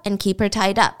out and keep her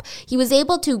tied up. He was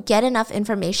able to get enough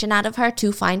information out of her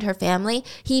to find her family.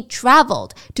 He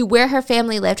traveled to where her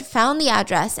family lived, found the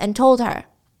address, and told her,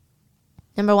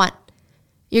 number 1,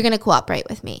 you're going to cooperate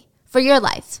with me for your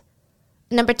life.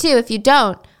 Number 2, if you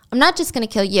don't, I'm not just going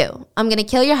to kill you. I'm going to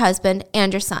kill your husband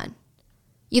and your son.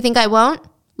 You think I won't?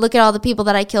 Look at all the people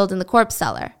that I killed in the corpse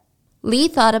cellar. Lee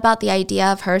thought about the idea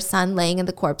of her son laying in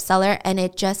the corpse cellar, and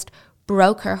it just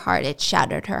broke her heart. It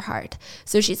shattered her heart.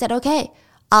 So she said, okay,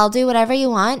 I'll do whatever you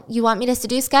want. You want me to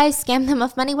seduce guys, scam them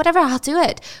of money, whatever, I'll do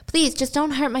it. Please, just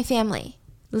don't hurt my family.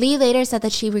 Lee later said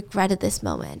that she regretted this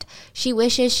moment. She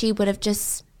wishes she would have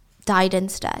just died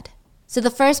instead. So the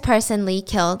first person Lee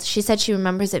killed, she said she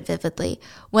remembers it vividly.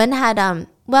 Wen had,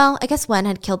 Wen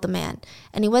had killed the man,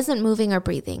 and he wasn't moving or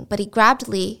breathing, but he grabbed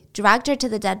Lee, dragged her to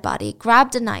the dead body,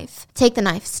 grabbed a knife. Take the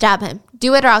knife, stab him,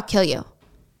 do it or I'll kill you.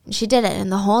 And she did it, and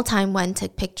the whole time Wen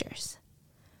took pictures.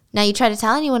 Now you try to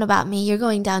tell anyone about me, you're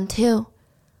going down too.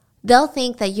 They'll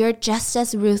think that you're just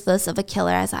as ruthless of a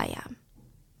killer as I am.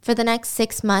 For the next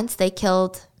 6 months, they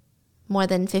killed more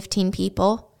than 15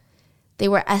 people. They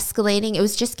were escalating. It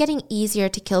was just getting easier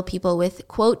to kill people with,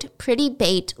 quote, pretty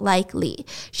bait like Lee.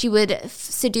 She would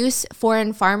seduce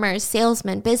foreign farmers,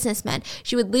 salesmen, businessmen.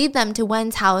 She would lead them to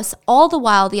Wen's house. All the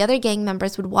while, the other gang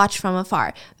members would watch from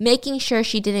afar, making sure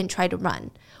she didn't try to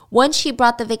run. Once she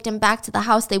brought the victim back to the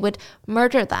house, they would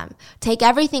murder them, take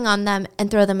everything on them, and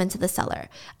throw them into the cellar.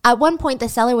 At one point, the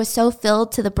cellar was so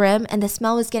filled to the brim and the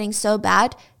smell was getting so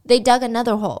bad, they dug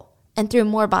another hole and threw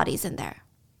more bodies in there.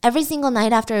 Every single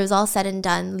night after it was all said and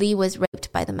done, Lee was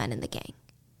raped by the men in the gang.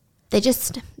 They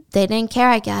didn't care,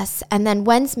 I guess. And then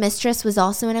Wen's mistress was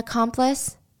also an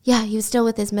accomplice. Yeah, he was still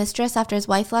with his mistress after his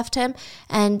wife left him.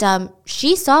 And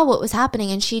she saw what was happening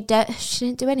and she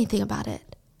didn't do anything about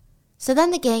it. So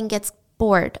then the gang gets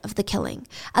bored of the killing.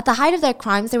 At the height of their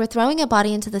crimes, they were throwing a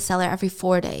body into the cellar every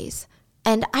 4 days.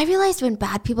 And I realized when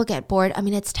bad people get bored,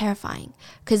 it's terrifying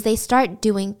because they start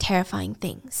doing terrifying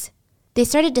things. They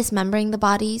started dismembering the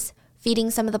bodies,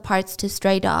 feeding some of the parts to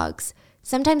stray dogs.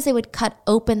 Sometimes they would cut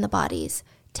open the bodies,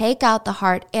 take out the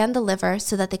heart and the liver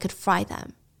so that they could fry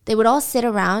them. They would all sit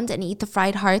around and eat the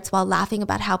fried hearts while laughing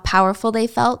about how powerful they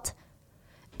felt.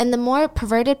 And the more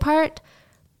perverted part,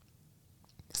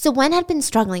 so Wen had been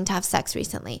struggling to have sex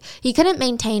recently. He couldn't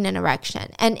maintain an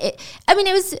erection. And it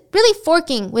was really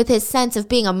forking with his sense of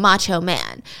being a macho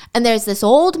man. And there's this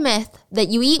old myth that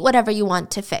you eat whatever you want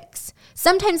to fix.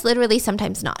 Sometimes literally,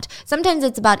 sometimes not. Sometimes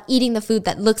it's about eating the food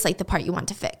that looks like the part you want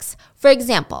to fix. For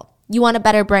example, you want a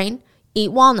better brain?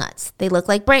 Eat walnuts. They look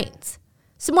like brains.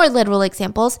 Some more literal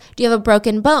examples. Do you have a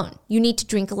broken bone? You need to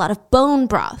drink a lot of bone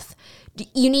broth.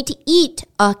 You need to eat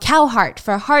a cow heart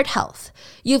for heart health.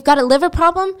 You've got a liver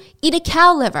problem? Eat a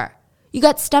cow liver. You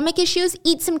got stomach issues?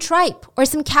 Eat some tripe or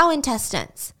some cow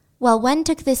intestines. Well, Wen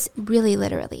took this really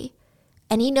literally,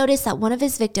 and he noticed that one of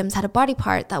his victims had a body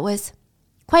part that was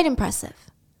quite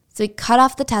impressive. So he cut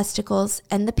off the testicles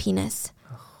and the penis,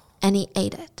 and he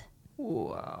ate it.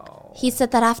 Wow. He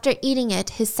said that after eating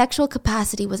it, his sexual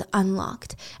capacity was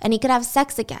unlocked, and he could have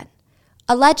sex again.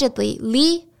 Allegedly,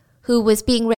 Lee, who was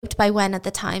being raped by Wen at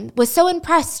the time, was so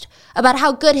impressed about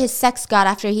how good his sex got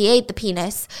after he ate the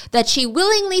penis that she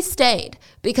willingly stayed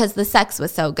because the sex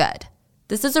was so good.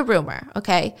 This is a rumor,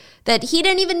 okay? That he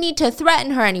didn't even need to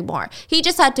threaten her anymore. He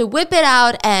just had to whip it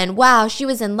out and wow, she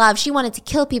was in love. She wanted to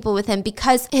kill people with him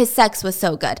because his sex was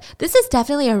so good. This is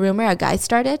definitely a rumor a guy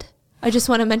started. I just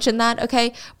want to mention that,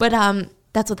 okay? But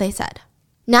that's what they said.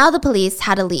 Now the police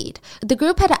had a lead. The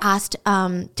group had asked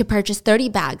to purchase 30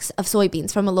 bags of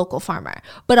soybeans from a local farmer,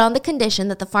 but on the condition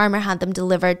that the farmer had them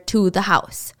delivered to the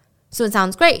house. So it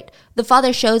sounds great. The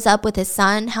father shows up with his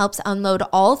son, helps unload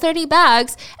all 30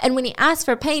 bags, and when he asks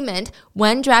for payment,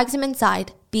 Wen drags him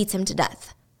inside, beats him to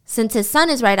death. Since his son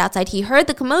is right outside, he heard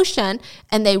the commotion,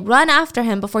 and they run after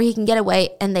him before he can get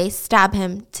away, and they stab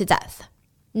him to death.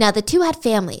 Now, the two had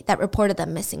family that reported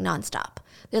them missing nonstop.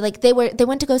 They're like, they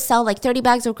went to go sell like 30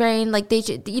 bags of grain, like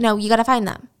you gotta find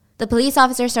them. The police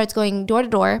officer starts going door to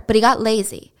door, but he got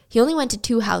lazy. He only went to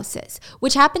 2 houses,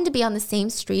 which happened to be on the same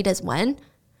street as Wen.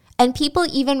 And people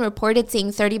even reported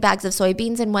seeing 30 bags of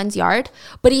soybeans in Wen's yard,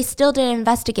 but he still didn't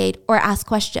investigate or ask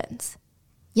questions.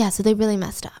 Yeah, so they really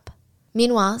messed up.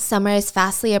 Meanwhile, summer is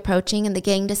fastly approaching and the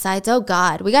gang decides, oh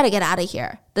God, we gotta get out of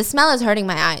here. The smell is hurting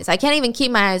my eyes. I can't even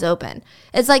keep my eyes open.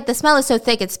 It's like the smell is so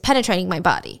thick it's penetrating my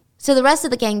body. So the rest of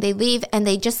the gang, they leave and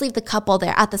they just leave the couple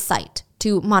there at the site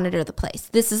to monitor the place.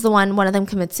 This is the one of them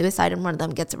commits suicide and one of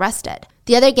them gets arrested.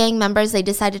 The other gang members, they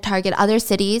decide to target other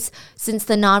cities since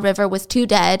the Na River was too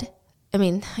dead.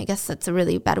 I guess that's a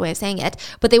really bad way of saying it,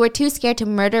 but they were too scared to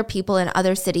murder people in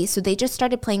other cities, so they just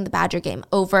started playing the Badger game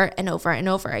over and over and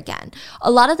over again. A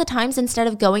lot of the times, instead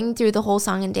of going through the whole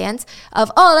song and dance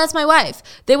of, oh, that's my wife,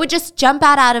 they would just jump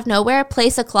out of nowhere,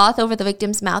 place a cloth over the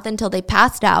victim's mouth until they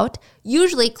passed out.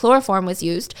 Usually chloroform was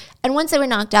used, and once they were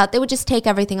knocked out, they would just take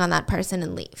everything on that person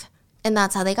and leave. And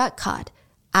that's how they got caught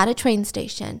at a train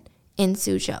station in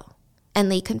Suzhou. And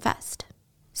Lee confessed.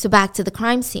 So back to the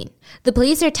crime scene. The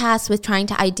police are tasked with trying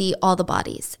to ID all the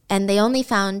bodies, and they only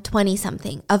found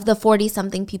 20-something of the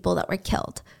 40-something people that were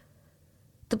killed.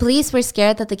 The police were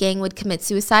scared that the gang would commit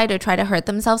suicide or try to hurt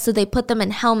themselves, so they put them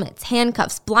in helmets,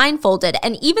 handcuffs, blindfolded,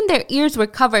 and even their ears were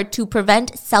covered to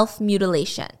prevent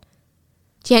self-mutilation.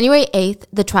 January 8th,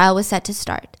 the trial was set to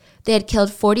start. They had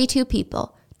killed 42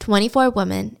 people, 24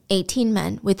 women, 18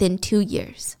 men within 2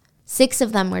 years. 6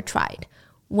 of them were tried.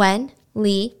 Wen,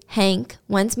 Lee, Hank,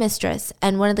 Wen's mistress,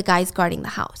 and one of the guys guarding the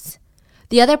house.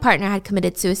 The other partner had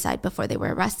committed suicide before they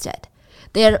were arrested.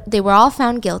 They were all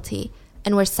found guilty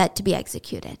and were set to be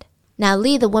executed. Now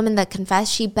Lee, the woman that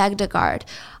confessed, she begged a guard,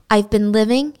 I've been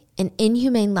living an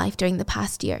inhumane life during the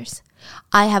past years.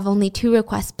 I have only 2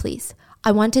 requests, please.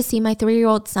 I want to see my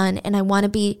 3-year-old son, and I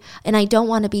don't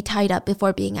want to be tied up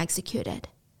before being executed.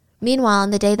 Meanwhile, on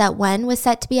the day that Wen was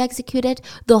set to be executed,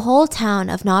 the whole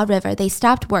town of Na River, they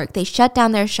stopped work, they shut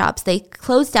down their shops, they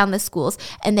closed down the schools,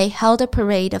 and they held a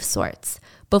parade of sorts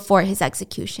before his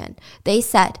execution. They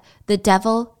said the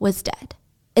devil was dead.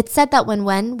 It's said that when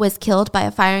Wen was killed by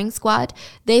a firing squad,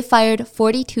 they fired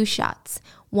 42 shots,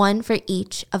 one for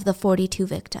each of the 42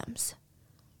 victims.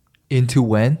 Into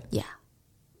Wen? Yeah.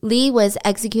 Lee was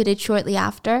executed shortly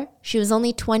after. She was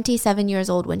only 27 years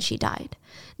old when she died.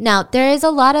 Now, there is a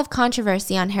lot of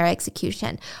controversy on her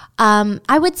execution.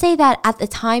 I would say that at the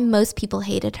time, most people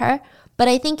hated her. But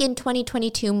I think in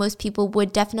 2022, most people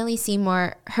would definitely see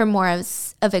her more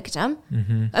as a victim.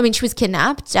 Mm-hmm. I mean, she was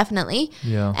kidnapped, definitely.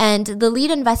 Yeah. And the lead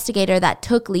investigator that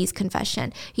took Lee's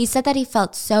confession, he said that he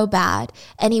felt so bad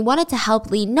and he wanted to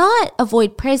help Lee not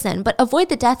avoid prison, but avoid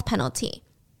the death penalty.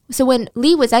 So when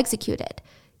Lee was executed,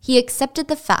 he accepted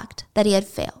the fact that he had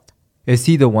failed. Is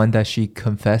he the one that she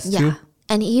confessed to? Yeah.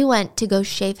 And he went to go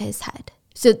shave his head.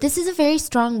 So this is a very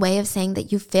strong way of saying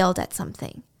that you failed at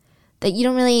something. That you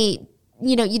don't really,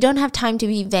 you don't have time to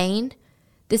be vain.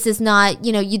 This is not,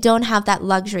 you don't have that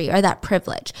luxury or that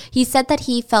privilege. He said that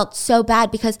he felt so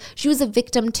bad because she was a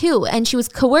victim too. And she was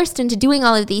coerced into doing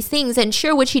all of these things. And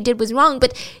sure, what she did was wrong,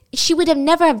 but she would have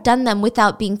never have done them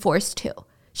without being forced to.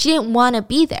 She didn't want to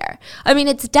be there. I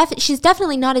mean, she's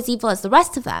definitely not as evil as the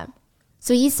rest of them.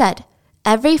 So he said,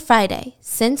 every Friday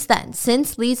since then,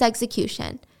 since Lee's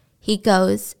execution, he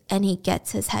goes and he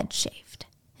gets his head shaved.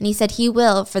 And he said he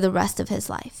will for the rest of his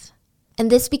life.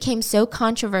 And this became so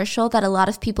controversial that a lot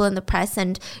of people in the press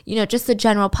and, just the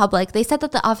general public, they said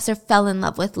that the officer fell in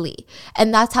love with Lee.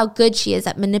 And that's how good she is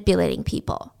at manipulating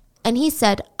people. And he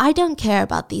said, I don't care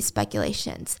about these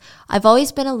speculations. I've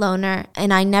always been a loner,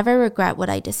 and I never regret what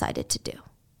I decided to do.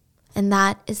 And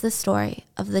that is the story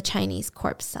of the Chinese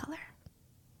corpse seller.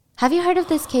 Have you heard of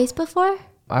this case before?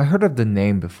 I heard of the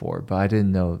name before, but I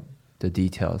didn't know the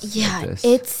details of this.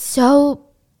 It's so...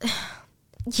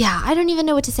 Yeah, I don't even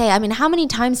know what to say. I mean, how many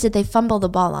times did they fumble the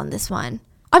ball on this one?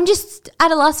 I'm just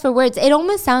at a loss for words. It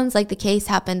almost sounds like the case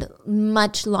happened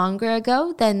much longer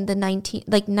ago than the 90s,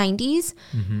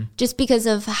 mm-hmm. just because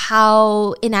of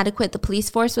how inadequate the police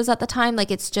force was at the time.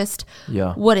 Like, it's just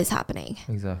what is happening.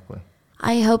 Exactly.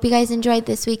 I hope you guys enjoyed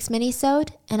this week's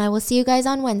mini-sode, and I will see you guys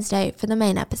on Wednesday for the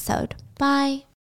main episode. Bye.